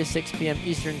from 3 to 6 p.m.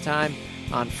 Eastern Time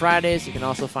on Fridays. You can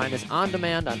also find us on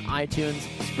demand on iTunes,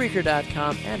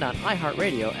 Spreaker.com, and on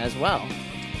iHeartRadio as well.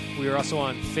 We are also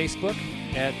on Facebook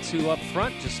at Two Up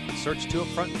Front. Just search Two Up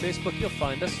Front on Facebook. You'll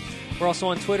find us. We're also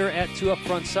on Twitter at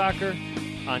 2UpFrontSoccer,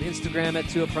 on Instagram at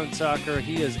 2UpFrontSoccer.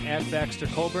 He is at Baxter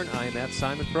Colburn. I am at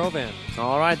Simon Provan.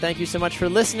 All right, thank you so much for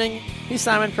listening. He's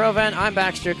Simon Provan. I'm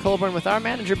Baxter Colburn. With our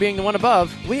manager being the one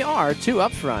above, we are 2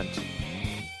 Up Front.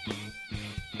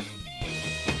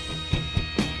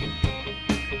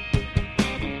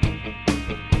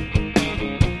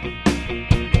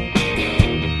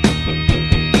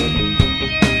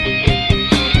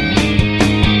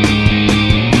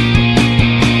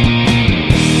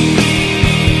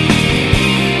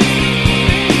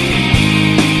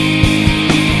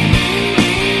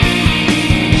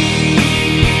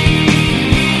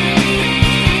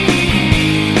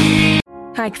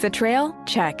 Hike the trail?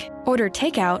 Check. Order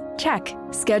takeout? Check.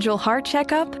 Schedule heart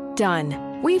checkup?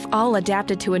 Done. We've all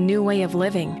adapted to a new way of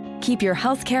living. Keep your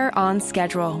healthcare on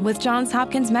schedule with Johns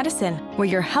Hopkins Medicine, where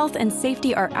your health and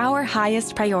safety are our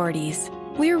highest priorities.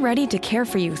 We're ready to care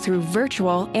for you through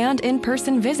virtual and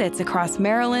in-person visits across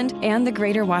Maryland and the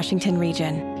greater Washington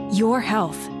region. Your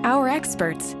health, our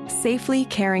experts, safely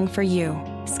caring for you.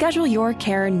 Schedule your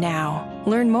care now.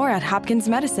 Learn more at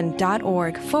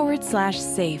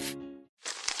hopkinsmedicine.org/safe.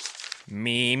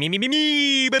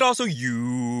 Me, but also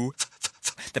you.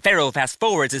 The Pharaoh fast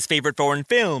forwards his favorite foreign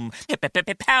film,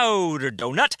 Powder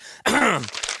Donut.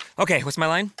 Okay, what's my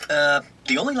line?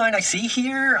 The only line I see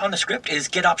here on the script is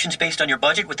get options based on your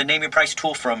budget with the Name Your Price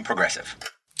tool from Progressive.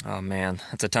 Oh man,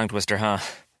 that's a tongue twister, huh?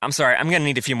 I'm sorry, I'm gonna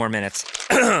need a few more minutes.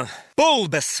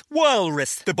 Bulbous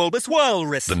Walrus, the Bulbous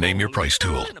Walrus. The Name Your Price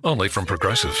tool, only from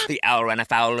Progressive. The owl ran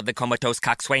afoul of the comatose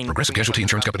coxswain. Progressive Casualty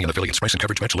Insurance Company and affiliates. Price and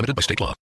coverage match limited by state law.